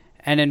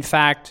 And in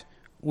fact,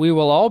 we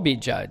will all be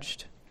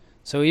judged.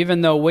 So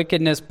even though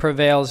wickedness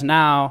prevails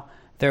now,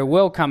 there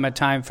will come a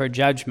time for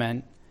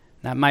judgment.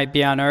 That might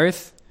be on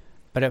earth,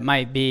 but it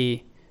might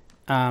be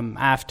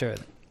after.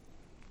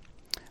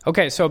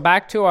 Okay, so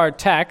back to our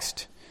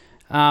text.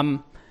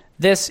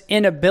 This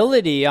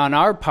inability on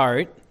our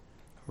part,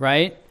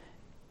 right,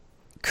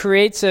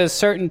 creates a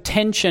certain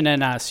tension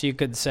in us, you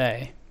could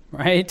say,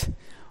 right?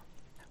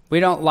 We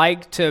don't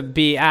like to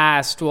be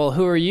asked, well,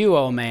 who are you,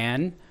 oh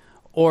man?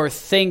 Or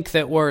think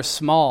that we're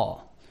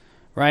small,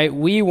 right?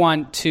 We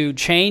want to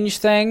change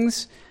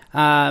things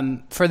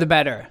for the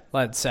better,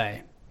 let's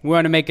say. We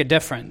want to make a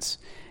difference.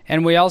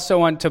 And we also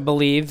want to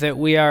believe that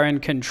we are in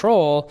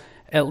control,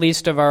 at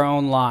least of our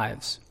own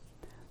lives.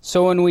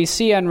 So when we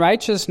see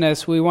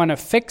unrighteousness, we want to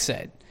fix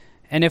it.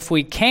 And if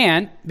we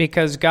can't,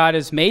 because God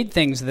has made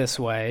things this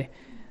way,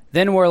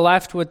 then we're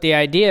left with the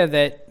idea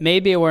that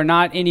maybe we're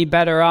not any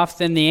better off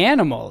than the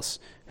animals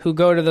who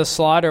go to the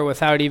slaughter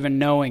without even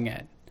knowing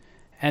it.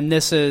 And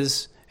this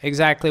is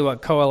exactly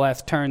what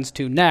Koheleth turns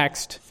to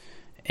next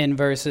in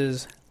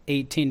verses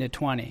 18 to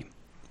 20.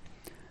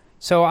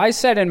 So I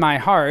said in my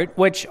heart,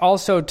 which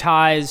also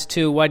ties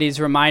to what he's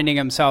reminding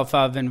himself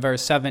of in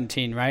verse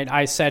 17, right?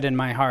 I said in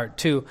my heart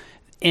to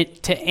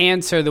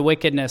answer the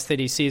wickedness that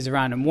he sees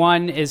around him.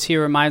 One is he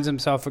reminds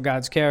himself of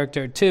God's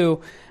character.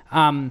 Two,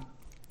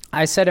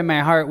 I said in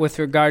my heart with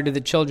regard to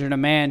the children of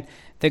man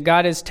that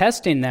God is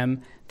testing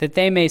them, that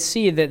they may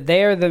see that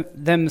they are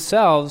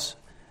themselves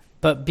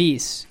but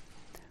beasts.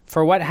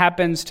 For what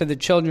happens to the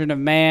children of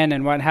man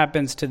and what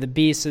happens to the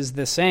beasts is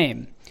the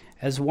same.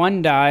 As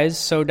one dies,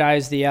 so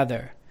dies the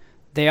other.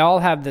 They all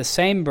have the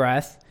same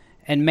breath,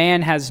 and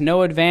man has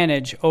no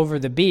advantage over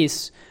the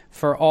beasts,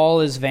 for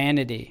all is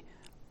vanity.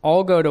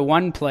 All go to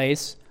one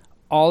place,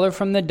 all are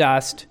from the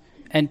dust,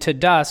 and to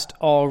dust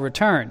all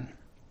return.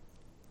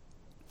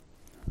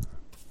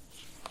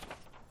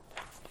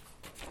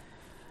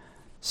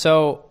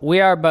 So we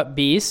are but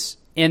beasts,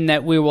 in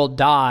that we will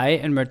die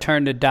and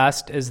return to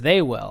dust as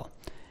they will.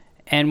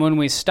 And when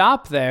we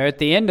stop there at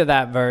the end of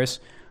that verse,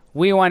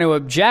 we want to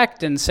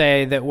object and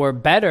say that we're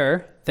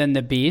better than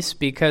the beasts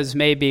because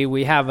maybe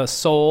we have a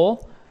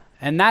soul,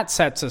 and that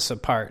sets us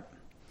apart.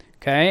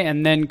 Okay,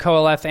 and then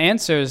Koheleth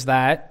answers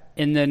that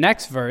in the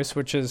next verse,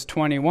 which is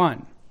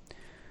 21.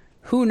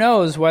 Who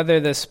knows whether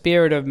the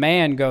spirit of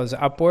man goes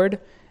upward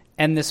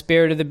and the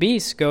spirit of the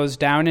beast goes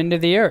down into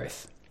the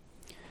earth?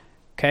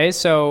 Okay,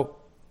 so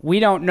we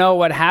don't know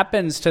what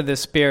happens to the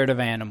spirit of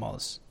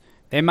animals.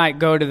 They might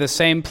go to the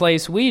same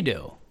place we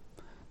do.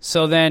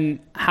 So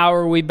then how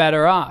are we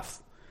better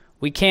off?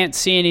 We can't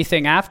see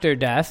anything after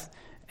death,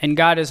 and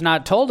God has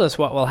not told us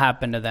what will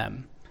happen to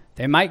them.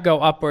 They might go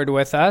upward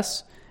with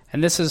us,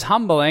 and this is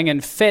humbling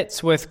and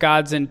fits with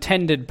God's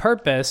intended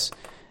purpose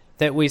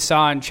that we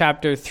saw in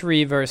chapter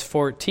 3, verse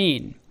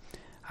 14.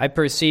 I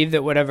perceive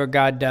that whatever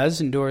God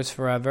does endures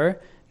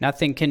forever.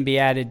 Nothing can be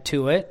added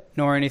to it,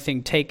 nor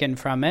anything taken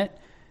from it.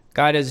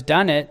 God has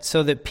done it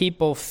so that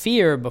people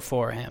fear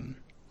before him.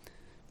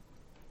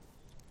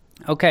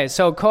 Okay,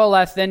 so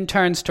Koheleth then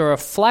turns to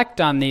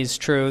reflect on these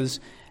truths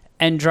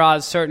and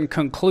draws certain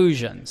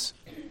conclusions.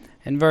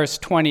 In verse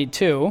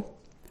 22,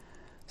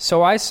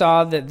 so I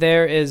saw that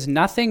there is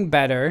nothing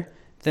better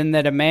than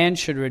that a man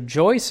should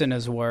rejoice in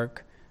his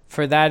work,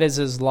 for that is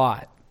his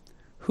lot.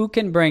 Who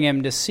can bring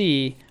him to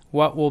see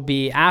what will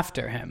be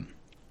after him?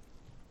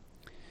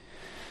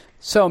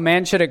 So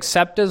man should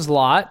accept his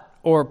lot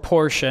or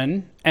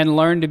portion and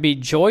learn to be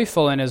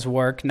joyful in his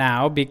work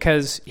now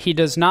because he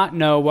does not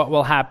know what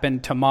will happen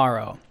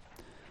tomorrow.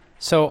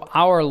 So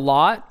our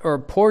lot or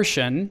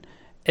portion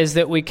is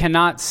that we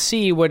cannot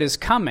see what is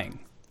coming,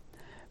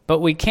 but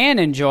we can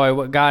enjoy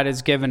what God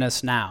has given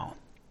us now.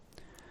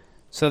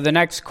 So the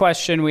next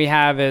question we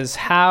have is,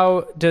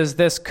 how does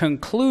this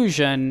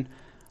conclusion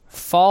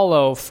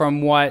follow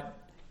from what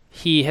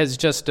he has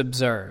just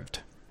observed?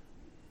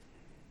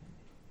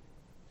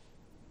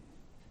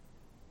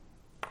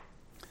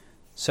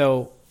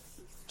 So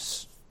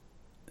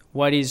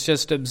what he's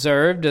just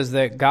observed is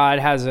that God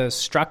has a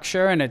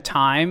structure and a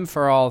time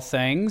for all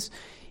things.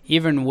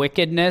 Even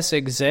wickedness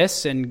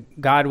exists and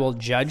God will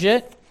judge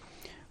it,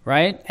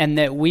 right? And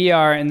that we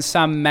are in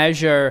some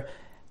measure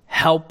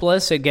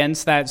helpless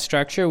against that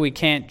structure. We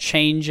can't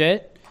change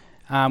it.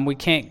 We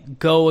can't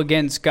go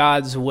against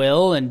God's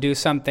will and do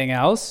something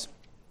else.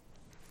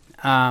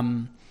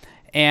 And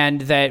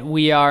that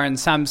we are in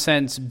some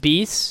sense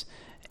beasts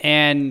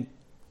and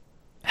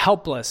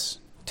helpless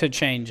to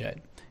change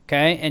it.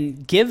 Okay?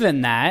 And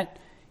given that,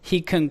 he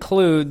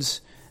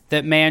concludes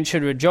that man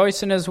should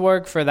rejoice in his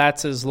work, for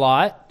that's his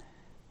lot.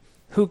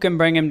 Who can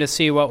bring him to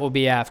see what will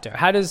be after?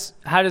 How does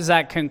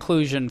that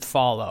conclusion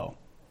follow?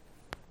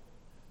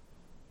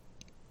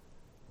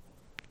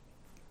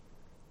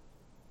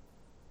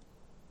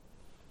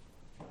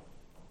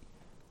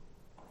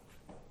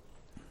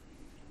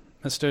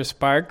 Mr.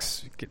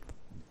 Sparks,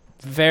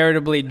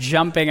 veritably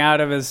jumping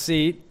out of his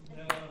seat.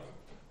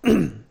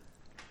 I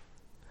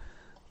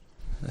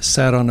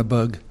sat on a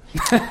bug.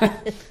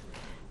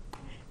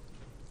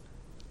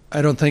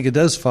 I don't think it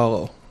does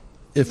follow.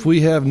 If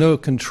we have no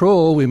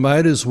control, we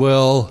might as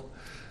well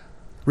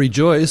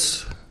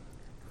rejoice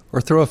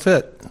or throw a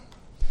fit.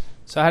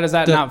 So how does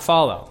that not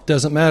follow?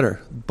 Doesn't matter.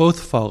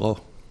 Both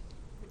follow.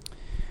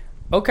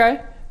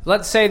 Okay,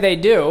 let's say they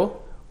do.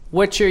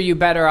 Which are you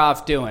better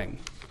off doing?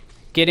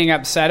 Getting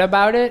upset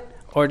about it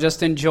or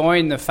just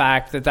enjoying the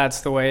fact that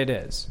that's the way it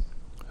is?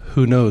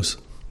 Who knows?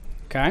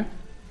 Okay.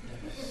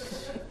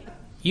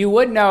 You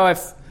would know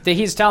if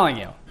he's telling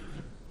you.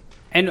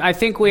 And I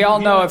think we all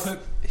know if...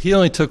 He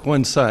only took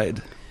one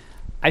side.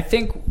 I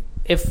think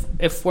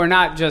if we're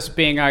not just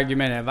being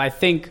argumentative, I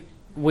think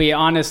we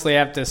honestly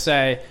have to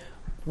say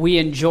we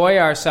enjoy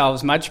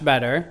ourselves much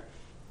better,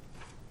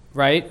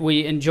 right?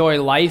 We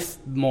enjoy life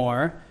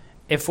more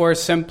if we're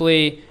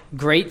simply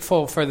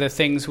grateful for the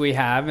things we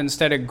have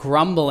instead of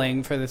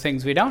grumbling for the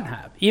things we don't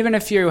have. Even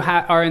if you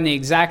are in the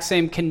exact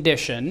same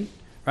condition,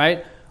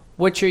 right?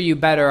 Which are you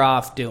better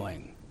off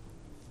doing?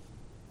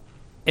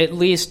 At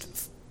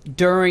least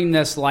during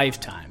this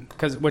lifetime,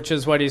 which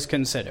is what he's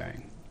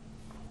considering.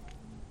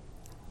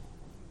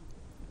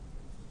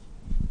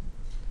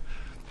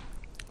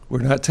 We're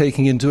not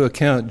taking into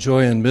account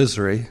joy and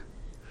misery.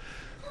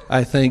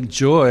 I think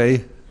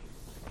joy,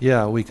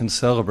 yeah, we can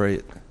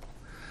celebrate.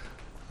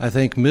 I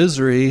think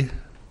misery,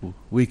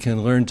 we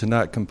can learn to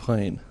not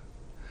complain.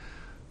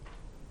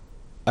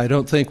 I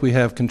don't think we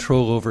have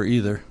control over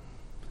either.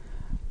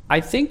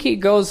 I think he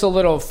goes a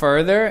little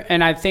further,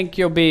 and I think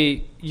you'll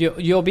be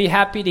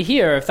happy to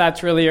hear if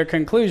that's really your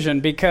conclusion,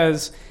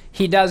 because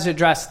he does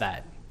address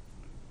that,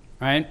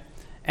 right?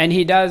 And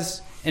he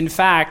does, in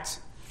fact,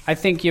 I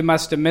think you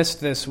must have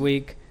missed this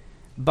week,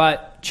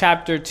 but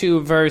chapter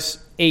 2,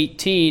 verse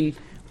 18,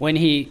 when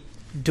he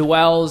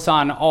dwells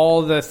on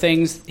all the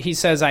things, he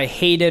says, I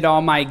hated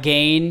all my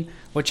gain,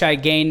 which I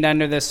gained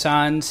under the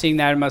sun, seeing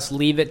that I must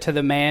leave it to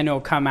the man who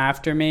will come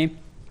after me.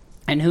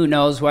 And who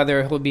knows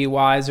whether he'll be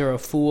wise or a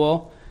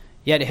fool,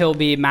 yet he'll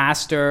be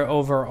master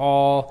over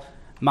all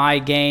my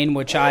gain,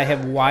 which I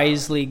have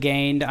wisely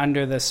gained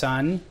under the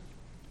sun.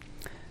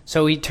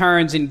 So he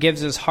turns and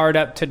gives his heart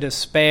up to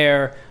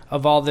despair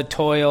of all the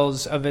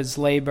toils of his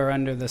labor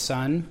under the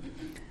sun.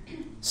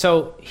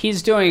 So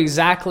he's doing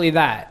exactly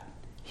that.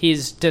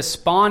 He's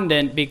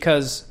despondent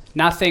because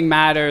nothing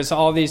matters,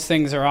 all these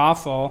things are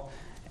awful,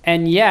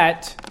 and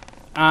yet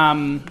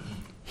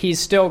he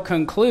still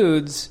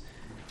concludes,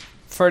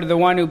 for the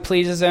one who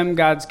pleases him,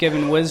 God's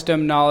given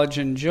wisdom, knowledge,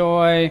 and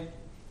joy.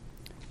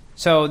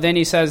 So then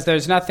he says,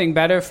 there's nothing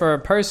better for a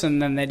person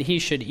than that he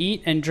should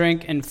eat and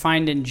drink and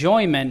find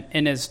enjoyment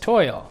in his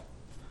toil.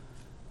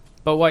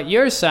 But what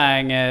you're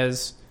saying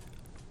is,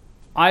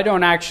 I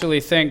don't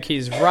actually think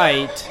he's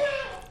right.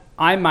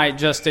 I might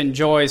just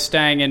enjoy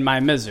staying in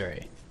my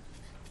misery.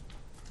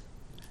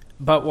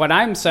 But what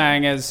I'm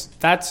saying is,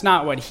 that's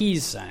not what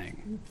he's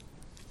saying.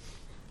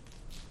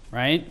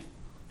 Right?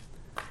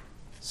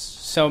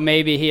 So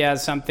maybe he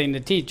has something to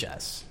teach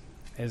us,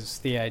 is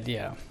the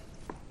idea.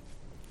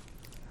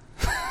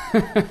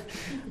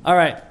 All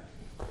right.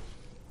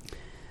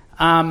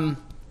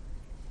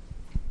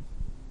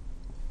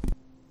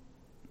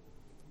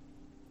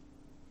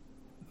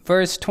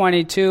 Verse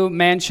 22,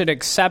 man should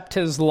accept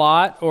his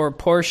lot or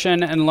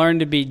portion and learn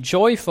to be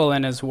joyful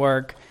in his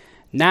work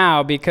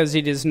now, because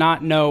he does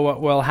not know what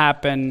will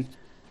happen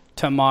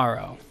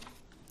tomorrow.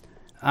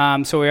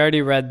 So we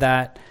already read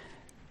that.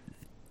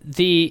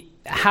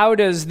 How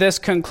does this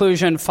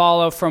conclusion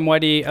follow from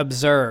what he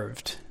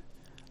observed?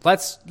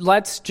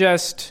 Let's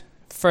just,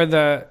 for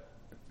the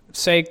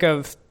sake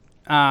of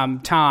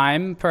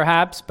time,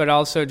 perhaps, but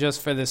also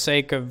just for the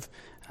sake of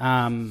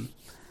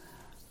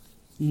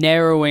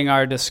narrowing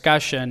our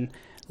discussion,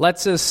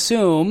 let's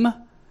assume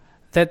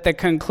that the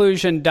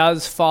conclusion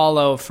does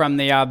follow from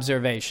the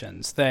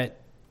observations, that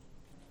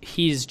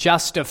he's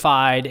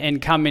justified in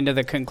coming to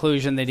the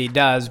conclusion that he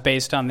does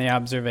based on the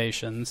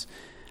observations,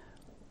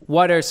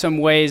 what are some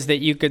ways that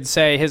you could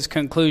say his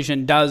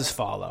conclusion does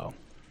follow?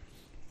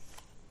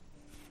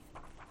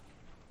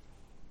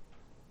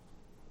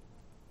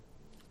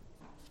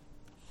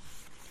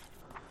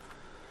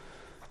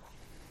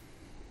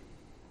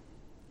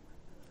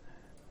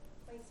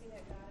 I see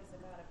that God is a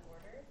God of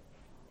order,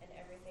 and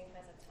everything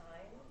has a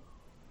time,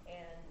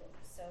 and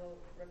so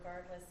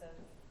regardless of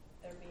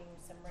there being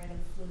some random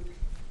fluke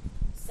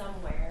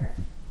somewhere,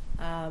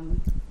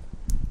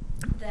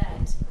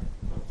 that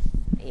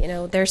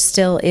there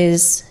still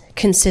is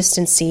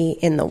consistency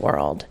in the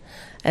world,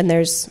 and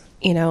there's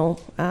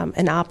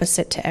an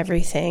opposite to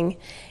everything,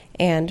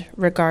 and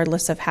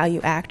regardless of how you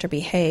act or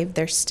behave,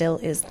 there still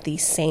is the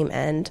same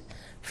end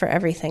for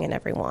everything and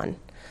everyone.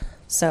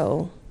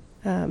 So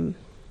in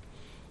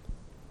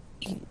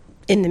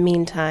the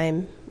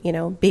meantime,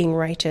 being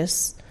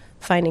righteous,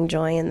 finding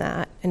joy in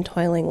that, and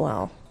toiling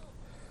well.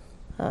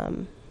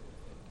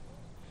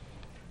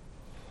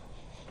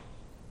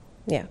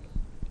 Yeah.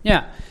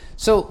 Yeah.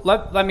 So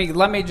let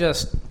me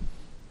just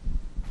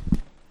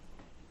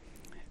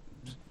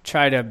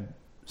try to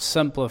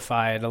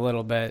simplify it a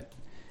little bit.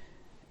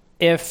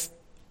 If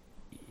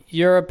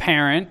you're a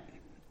parent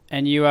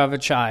and you have a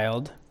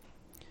child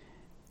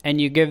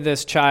and you give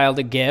this child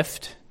a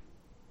gift,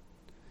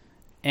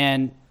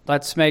 and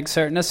let's make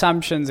certain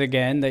assumptions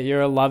again, that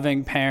you're a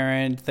loving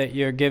parent, that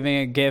you're giving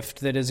a gift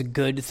that is a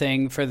good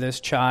thing for this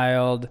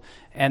child,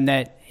 and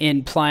that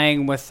in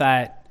playing with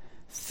that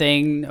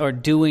thing or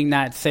doing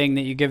that thing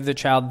that you give the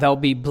child, they'll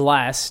be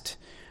blessed,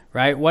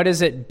 right? What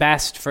is it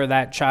best for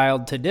that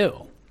child to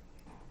do?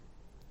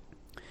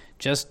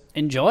 Just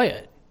enjoy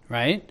it,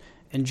 right?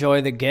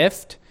 Enjoy the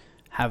gift,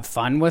 have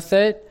fun with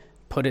it,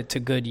 put it to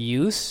good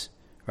use,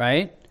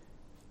 right?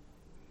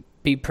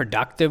 Be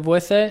productive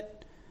with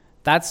it.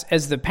 That's,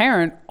 as the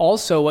parent,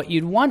 also what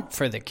you'd want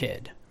for the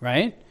kid,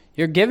 right?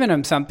 You're giving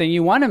him something,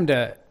 you want him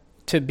to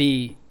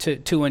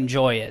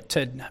enjoy it,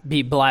 to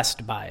be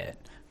blessed by it,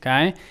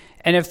 okay?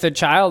 And if the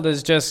child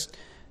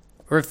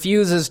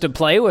refuses to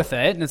play with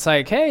it, and it's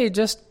like, hey,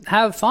 just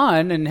have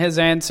fun, and his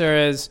answer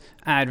is,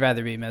 I'd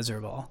rather be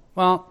miserable.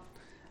 Well,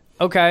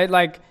 okay,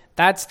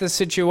 that's the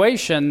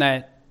situation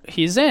that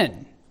he's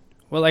in.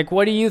 Well,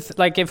 what do you,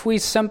 if we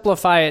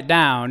simplify it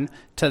down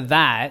to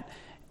that,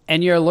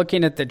 and you're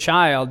looking at the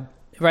child,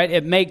 right,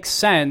 it makes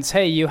sense.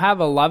 Hey, you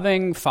have a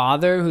loving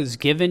father who's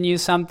given you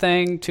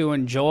something to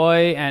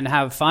enjoy and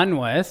have fun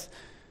with.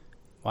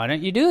 Why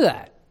don't you do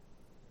that?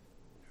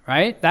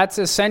 Right? That's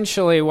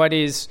essentially what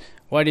he's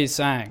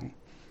saying.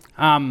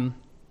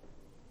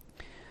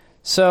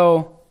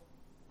 So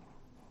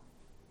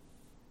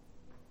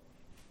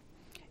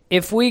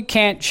if we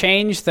can't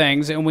change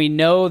things and we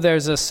know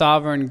there's a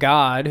sovereign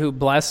God who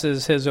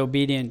blesses his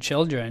obedient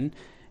children,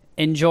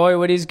 enjoy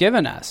what he's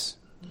given us.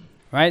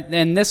 Right?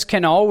 And this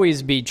can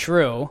always be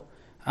true.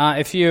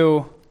 If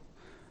you,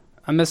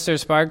 Mr.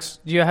 Sparks,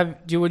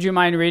 would you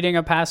mind reading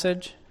a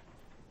passage?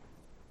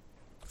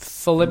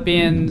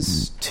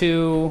 Philippians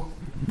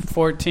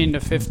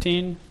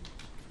 2:14-15. You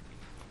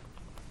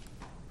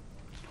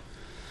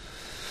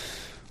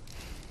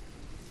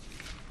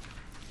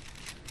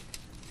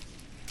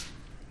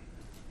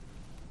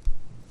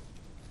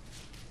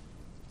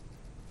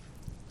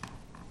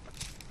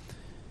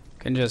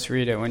can just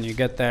read it when you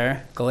get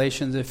there.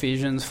 Galatians,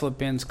 Ephesians,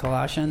 Philippians,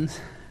 Colossians.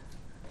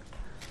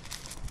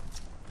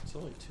 It's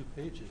only 2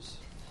 pages.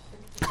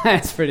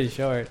 It's pretty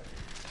short.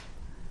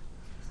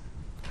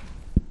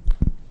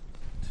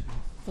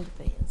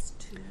 Philippians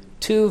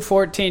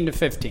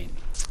 2:14-15.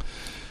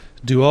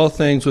 Do all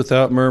things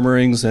without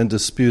murmurings and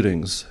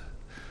disputings,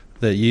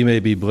 that ye may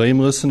be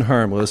blameless and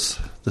harmless,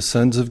 the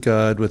sons of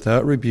God,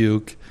 without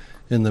rebuke,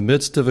 in the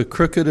midst of a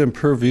crooked and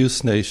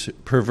perverse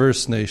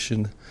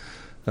nation,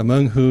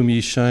 among whom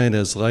ye shine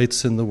as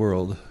lights in the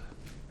world.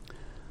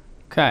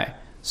 Okay,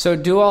 so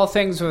do all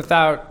things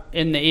without,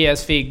 in the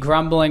ESV,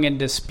 grumbling and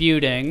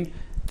disputing,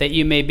 that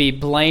you may be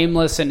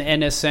blameless and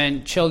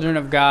innocent, children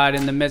of God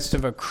in the midst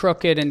of a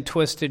crooked and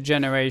twisted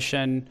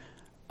generation,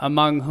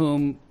 among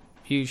whom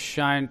you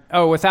shine,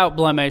 without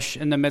blemish,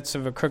 in the midst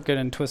of a crooked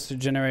and twisted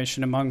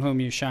generation, among whom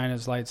you shine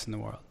as lights in the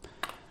world.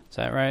 Is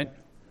that right?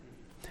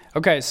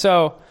 Okay,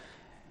 so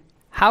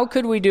how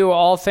could we do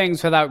all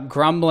things without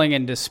grumbling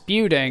and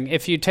disputing?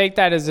 If you take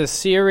that as a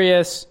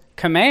serious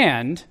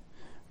command,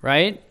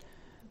 right?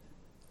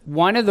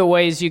 One of the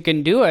ways you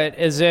can do it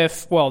is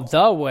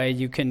the way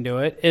you can do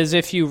it is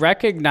if you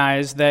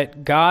recognize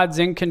that God's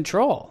in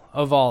control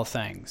of all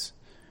things,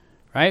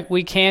 right?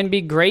 We can be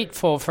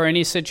grateful for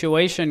any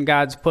situation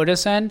God's put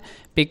us in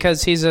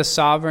because he's a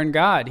sovereign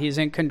God. He's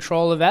in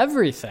control of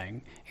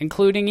everything,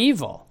 including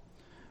evil.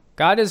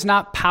 God is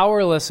not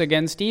powerless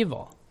against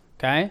evil,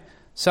 okay?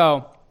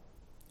 So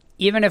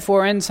even if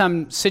we're in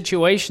some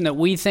situation that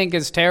we think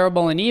is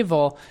terrible and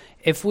evil,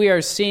 if we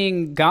are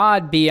seeing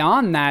God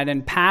beyond that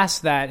and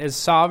past that as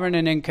sovereign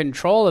and in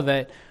control of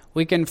it,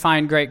 we can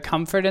find great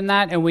comfort in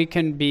that, and we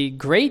can be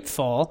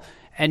grateful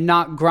and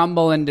not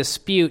grumble and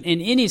dispute in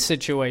any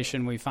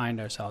situation we find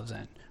ourselves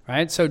in,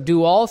 right? So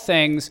do all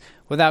things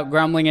without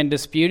grumbling and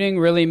disputing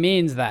really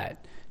means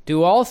that.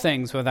 Do all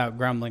things without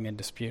grumbling and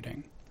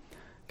disputing,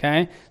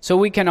 okay? So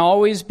we can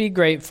always be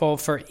grateful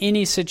for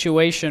any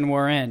situation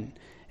we're in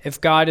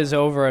if God is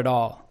over it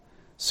all.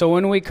 So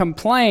when we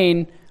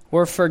complain,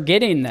 we're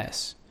forgetting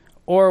this,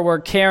 or we're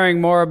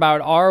caring more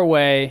about our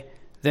way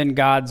than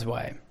God's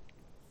way.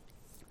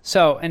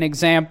 So an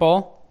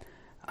example,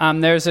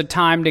 there's a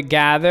time to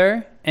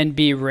gather and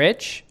be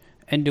rich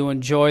and to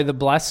enjoy the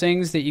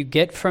blessings that you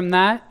get from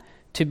that,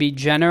 to be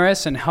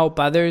generous and help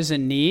others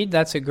in need.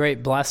 That's a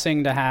great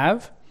blessing to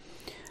have.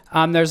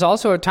 There's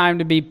also a time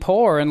to be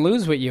poor and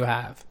lose what you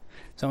have.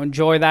 So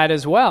enjoy that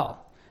as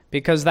well,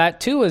 because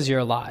that too is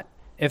your lot,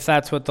 if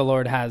that's what the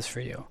Lord has for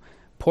you.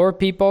 Poor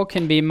people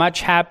can be much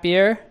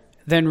happier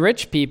than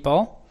rich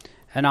people,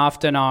 and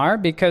often are,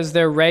 because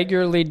they're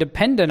regularly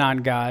dependent on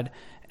God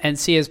and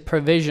see His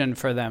provision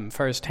for them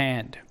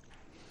firsthand.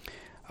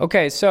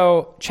 Okay,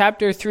 so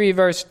chapter 3,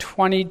 verse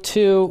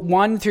 22,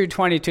 1 through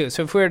 22.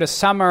 So if we were to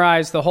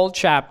summarize the whole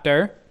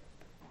chapter,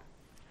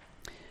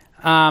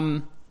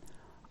 I'm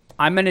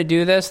going to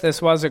do this.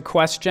 This was a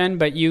question,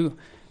 but you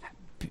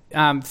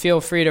feel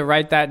free to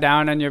write that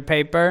down on your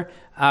paper,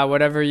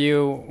 whatever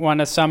you want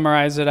to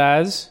summarize it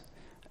as.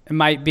 It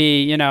might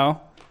be,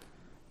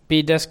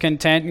 be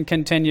discontent and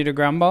continue to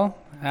grumble.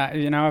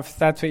 If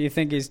that's what you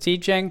think he's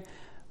teaching,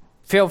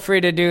 feel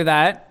free to do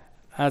that.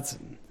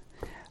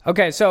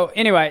 Okay, so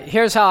anyway,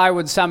 here's how I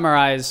would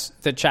summarize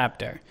the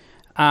chapter.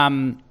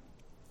 Man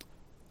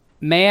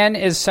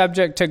is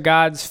subject to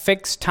God's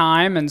fixed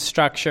time and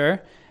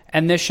structure,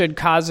 and this should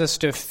cause us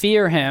to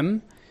fear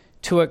Him,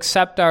 to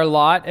accept our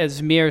lot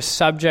as mere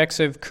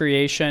subjects of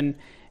creation,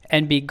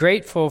 and be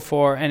grateful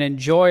for and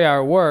enjoy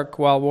our work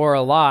while we're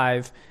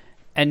alive,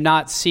 and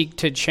not seek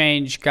to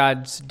change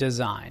God's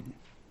design.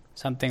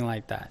 Something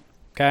like that,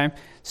 okay?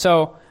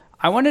 So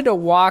I wanted to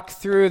walk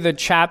through the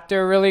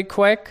chapter really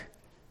quick,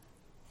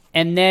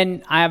 and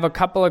then I have a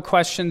couple of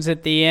questions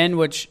at the end,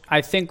 which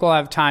I think we'll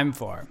have time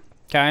for,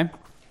 okay?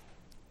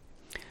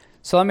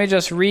 So let me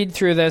just read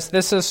through this.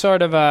 This is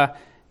sort of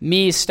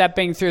me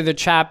stepping through the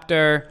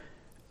chapter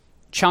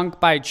chunk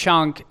by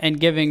chunk and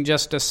giving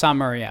just a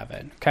summary of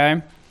it,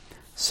 okay?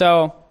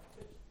 So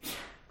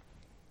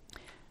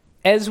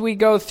as we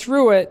go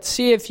through it,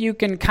 see if you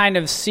can kind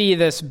of see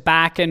this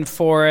back and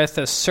forth,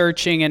 a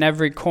searching in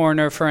every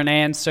corner for an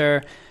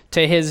answer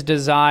to His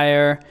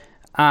desire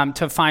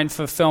to find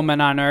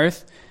fulfillment on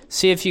earth.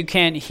 See if you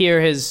can't hear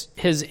his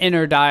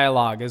inner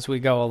dialogue as we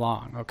go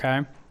along,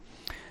 okay?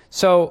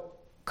 So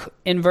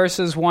in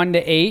verses 1 to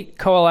 8,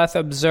 Koheleth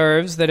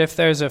observes that if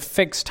there's a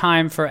fixed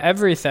time for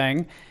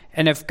everything,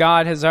 and if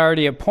God has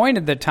already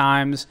appointed the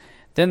times,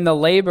 then the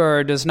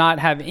laborer does not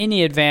have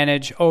any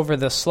advantage over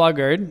the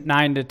sluggard,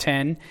 9 to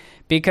 10,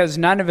 because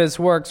none of his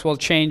works will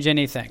change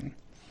anything.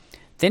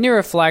 Then he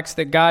reflects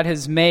that God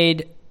has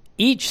made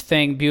each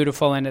thing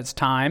beautiful in its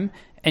time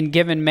and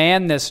given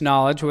man this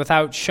knowledge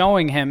without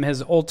showing him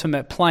His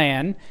ultimate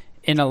plan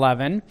in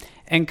 11,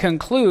 and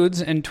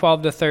concludes in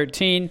 12 to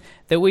 13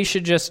 that we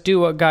should just do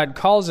what God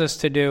calls us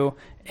to do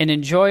and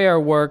enjoy our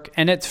work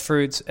and its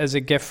fruits as a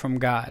gift from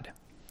God.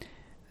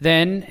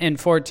 Then in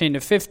 14 to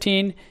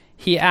 15,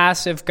 he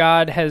asks if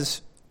God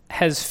has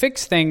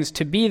fixed things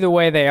to be the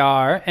way they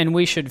are, and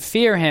we should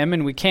fear Him,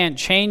 and we can't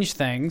change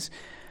things.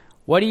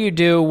 What do you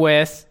do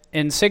with,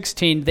 in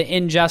 16, the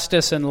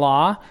injustice in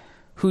law?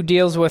 Who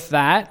deals with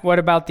that? What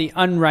about the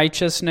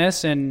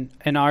unrighteousness in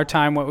our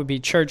time, what would be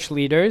church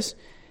leaders?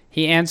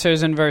 He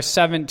answers in verse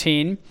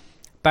 17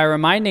 by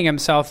reminding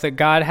himself that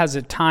God has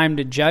a time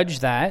to judge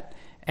that,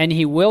 and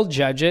He will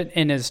judge it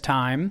in His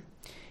time.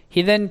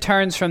 He then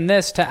turns from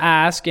this to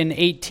ask in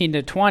 18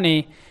 to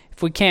 20,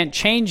 if we can't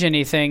change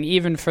anything,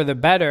 even for the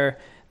better,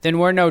 then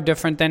we're no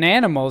different than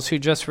animals who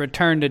just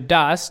return to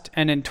dust.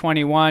 And in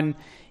 21,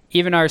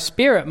 even our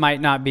spirit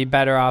might not be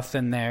better off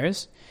than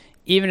theirs.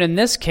 Even in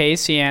this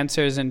case, he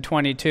answers in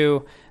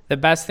 22, the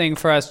best thing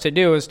for us to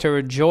do is to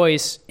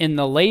rejoice in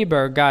the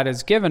labor God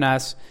has given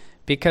us,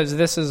 because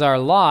this is our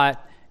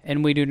lot,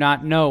 and we do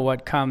not know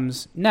what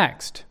comes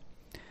next.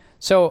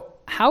 So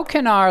how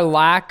can our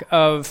lack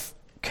of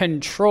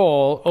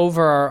control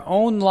over our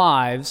own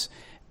lives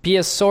be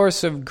a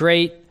source of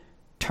great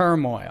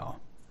turmoil?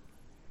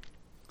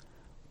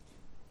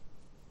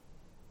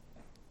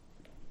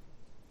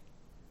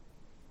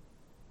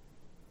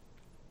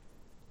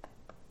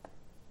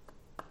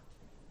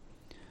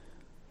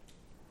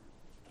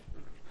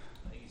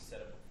 I think you said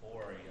it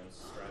before,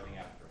 striving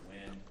after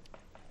wind.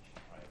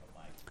 Probably the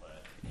mic,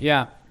 but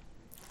Yeah.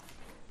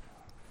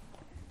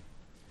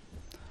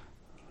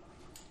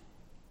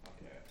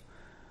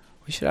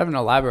 We should have an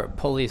elaborate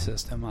pulley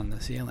system on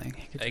the ceiling.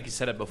 like you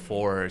said it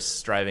before,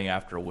 striving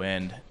after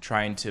wind,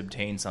 trying to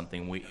obtain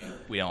something we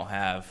don't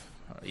have.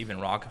 Even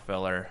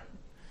Rockefeller,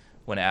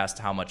 when asked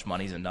how much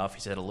money's enough, he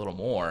said a little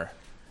more.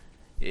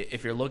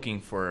 If you're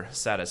looking for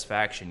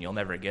satisfaction, you'll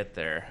never get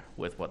there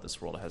with what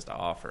this world has to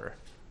offer.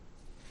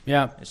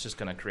 Yeah. It's just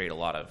going to create a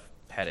lot of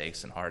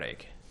headaches and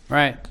heartache.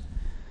 Right.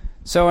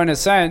 So in a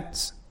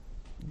sense,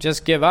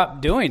 just give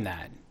up doing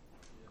that.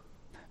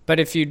 But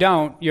if you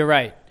don't, you're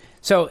right.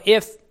 So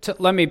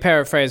let me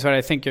paraphrase what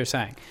I think you're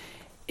saying.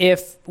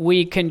 If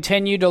we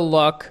continue to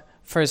look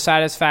for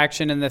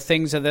satisfaction in the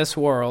things of this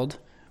world,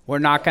 we're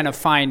not going to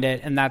find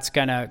it, and that's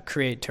going to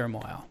create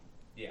turmoil.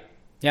 Yeah.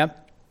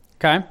 Yep.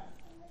 Okay.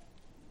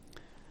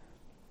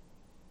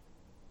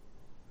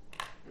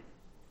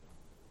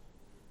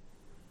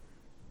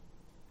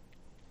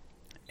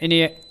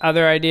 Any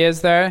other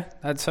ideas there?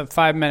 That's a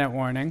 5-minute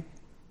warning.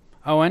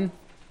 Owen?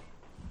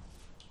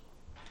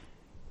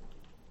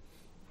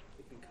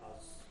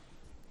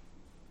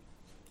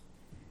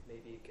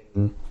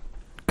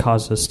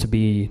 Cause us to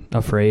be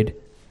afraid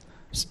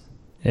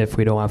if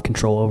we don't have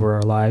control over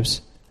our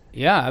lives.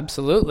 Yeah,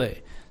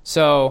 absolutely.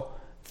 So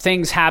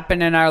things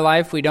happen in our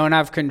life, we don't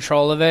have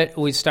control of it,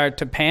 we start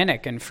to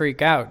panic and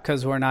freak out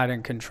because we're not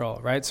in control,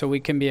 right? So we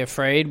can be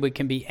afraid, we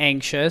can be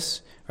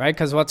anxious, right?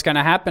 Because what's going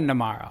to happen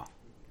tomorrow?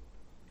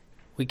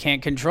 We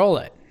can't control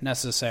it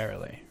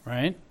necessarily,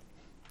 right?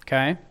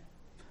 Okay.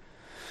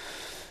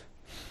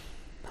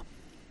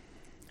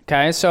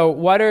 Okay, so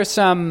what are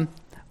some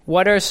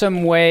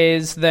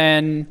ways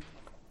then,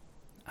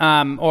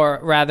 or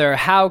rather,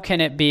 how can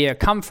it be a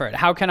comfort?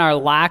 How can our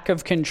lack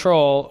of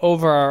control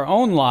over our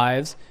own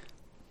lives,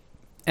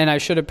 and I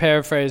should have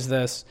paraphrased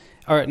this,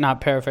 or not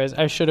paraphrased,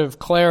 I should have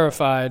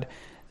clarified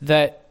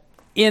that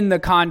in the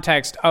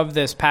context of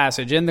this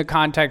passage, in the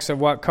context of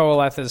what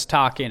Koheleth is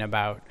talking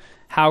about,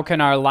 how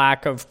can our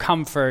lack of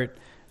comfort,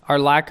 our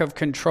lack of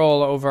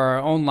control over our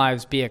own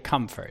lives be a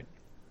comfort?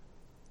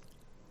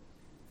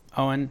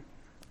 Owen?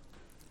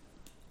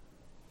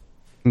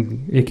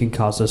 It can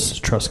cause us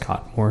to trust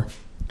God more.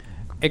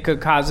 It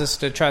could cause us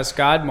to trust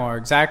God more,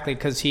 exactly,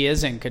 because he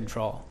is in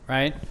control,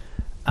 right?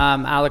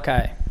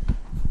 Alakai?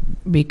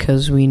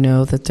 Because we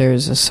know that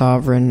there's a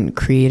sovereign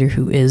creator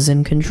who is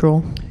in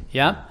control.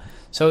 Yep.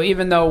 So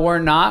even though we're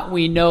not,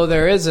 we know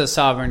there is a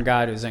sovereign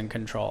God who's in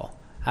control.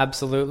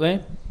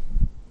 Absolutely.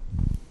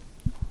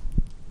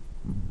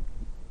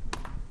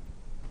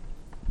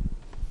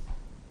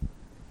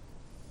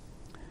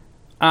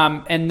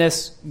 And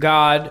this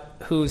God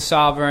who's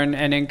sovereign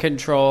and in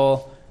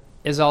control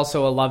is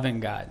also a loving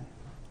God.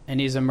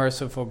 And he's a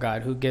merciful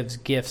God who gives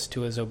gifts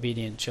to his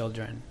obedient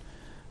children.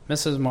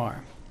 Mrs.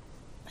 Moore.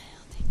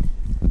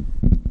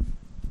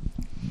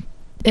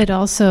 It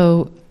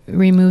also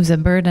removes a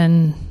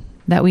burden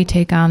that we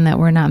take on that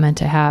we're not meant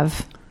to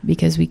have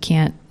because we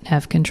can't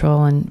have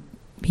control, and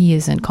he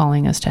isn't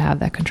calling us to have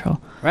that control.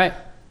 Right.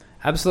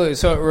 Absolutely.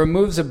 So it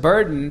removes a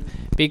burden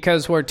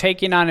because we're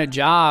taking on a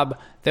job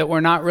that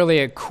we're not really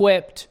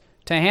equipped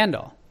to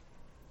handle.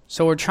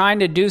 So we're trying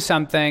to do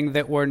something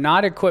that we're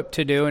not equipped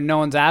to do and no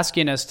one's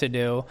asking us to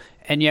do,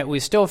 and yet we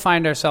still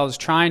find ourselves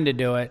trying to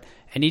do it,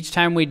 and each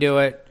time we do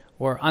it,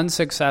 we're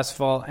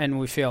unsuccessful and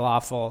we feel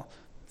awful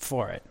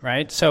for it,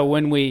 right? So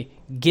when we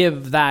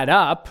give that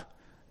up,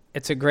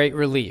 it's a great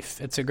relief.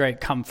 It's a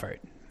great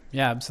comfort.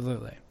 Yeah,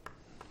 absolutely.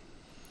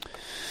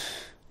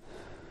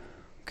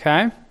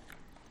 Okay.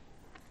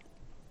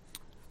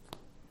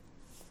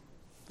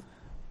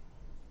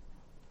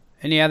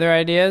 Any other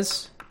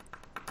ideas?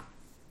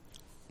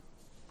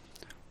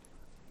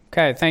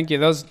 Okay, thank you.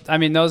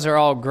 Those are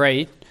all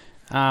great.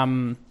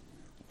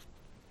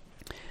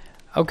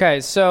 Okay,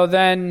 so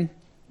then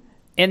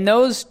in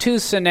those two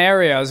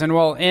scenarios, and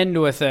we'll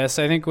end with this,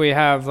 I think we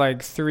have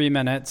like 3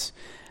 minutes.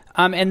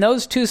 In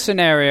those two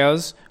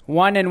scenarios,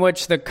 one in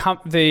which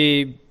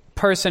the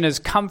person is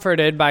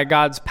comforted by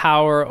God's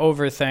power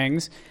over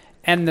things,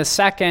 and the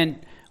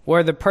second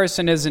where the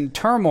person is in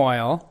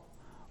turmoil,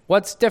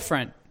 what's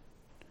different?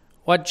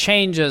 What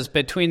changes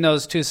between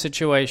those two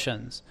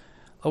situations?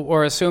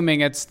 We're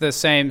assuming it's the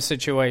same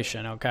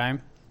situation, okay?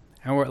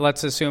 And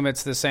let's assume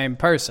it's the same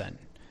person.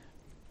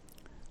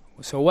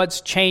 So what's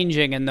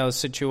changing in those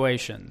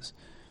situations?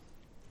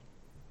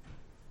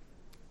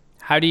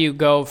 How do you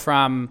go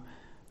from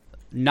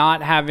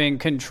not having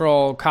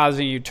control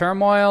causing you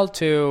turmoil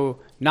to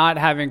not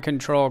having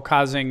control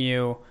causing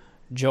you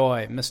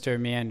joy, Mr.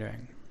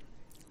 Meandering?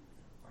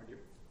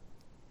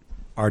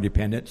 Our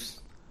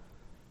dependence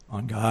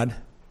on God.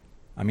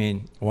 I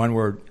mean, one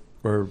we're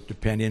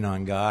depending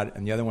on God,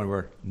 and the other one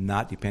we're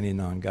not depending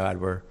on God.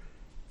 We're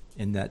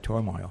in that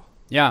turmoil.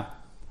 Yeah.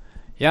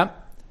 Yep.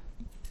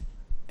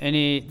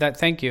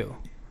 Thank you.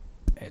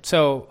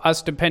 So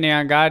us depending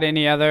on God,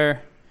 any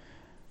other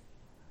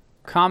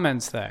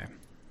comments there?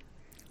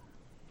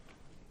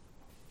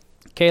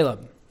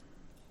 Caleb.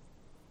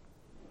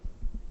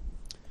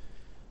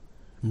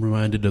 I'm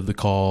reminded of the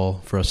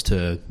call for us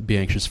to be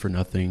anxious for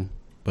nothing,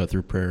 but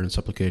through prayer and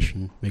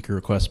supplication, make your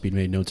requests be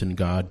made known to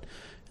God,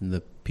 and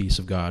the peace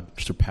of God,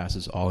 which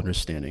surpasses all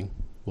understanding,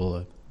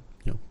 will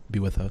be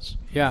with us.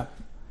 Yeah.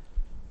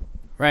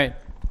 Right.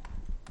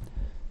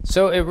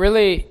 So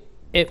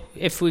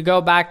if we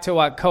go back to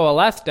what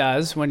Koheleth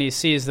does when he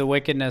sees the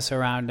wickedness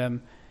around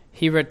him,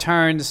 he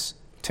returns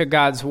to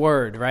God's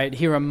word, right?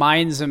 He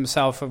reminds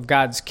himself of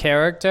God's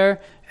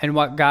character and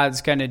what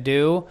God's going to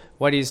do,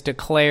 what he's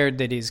declared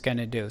that he's going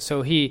to do.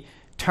 So he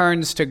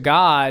turns to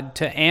God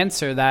to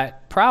answer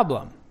that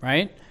problem,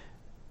 right?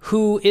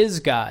 Who is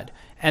God?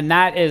 And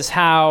that is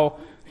how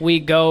we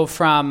go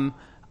from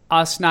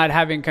us not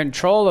having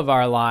control of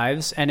our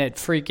lives and it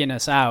freaking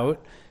us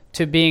out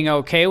to being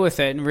okay with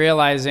it and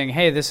realizing,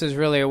 hey, this is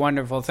really a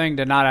wonderful thing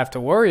to not have to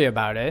worry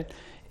about it,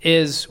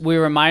 is we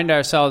remind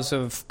ourselves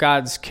of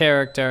God's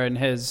character and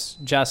his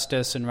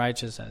justice and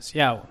righteousness.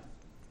 Yeah.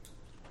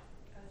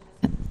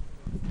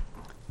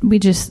 We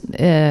just,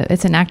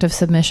 it's an act of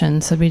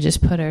submission, so we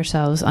just put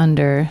ourselves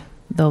under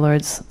the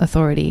Lord's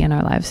authority in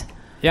our lives.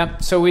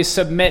 Yep. So we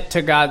submit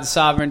to God's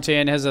sovereignty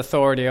and his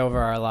authority over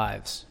our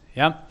lives.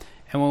 Yep.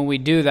 And when we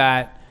do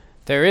that,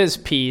 there is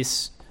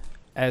peace,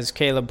 as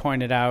Caleb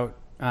pointed out,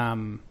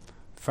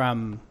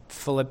 from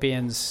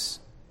Philippians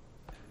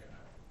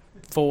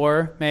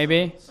 4,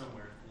 maybe?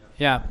 Somewhere,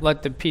 yeah.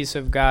 Let the peace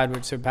of God,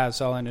 which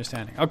surpasses all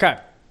understanding. Okay.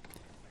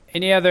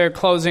 Any other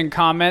closing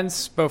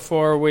comments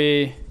before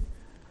we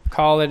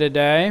call it a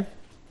day?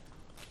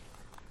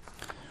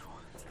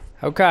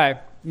 Okay.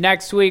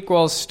 Next week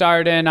we'll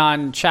start in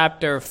on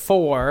chapter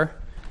 4.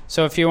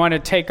 So if you want to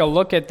take a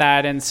look at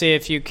that and see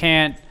if you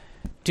can't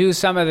do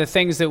some of the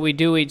things that we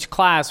do each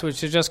class,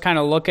 which is just kind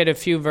of look at a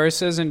few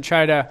verses and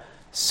try to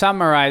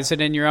summarize it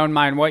in your own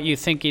mind, what you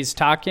think he's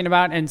talking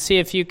about, and see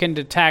if you can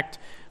detect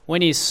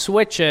when he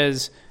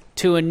switches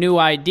to a new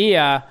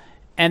idea,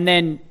 and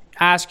then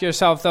ask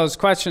yourself those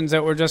questions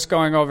that we're just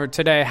going over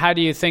today. How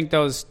do you think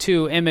those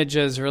two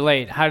images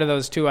relate? How do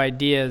those two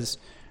ideas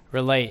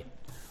relate?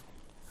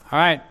 All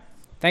right.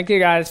 Thank you,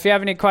 guys. If you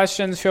have any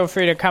questions, feel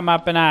free to come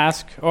up and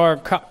ask, or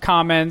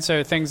comments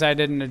or things I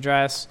didn't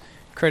address,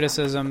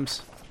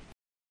 criticisms.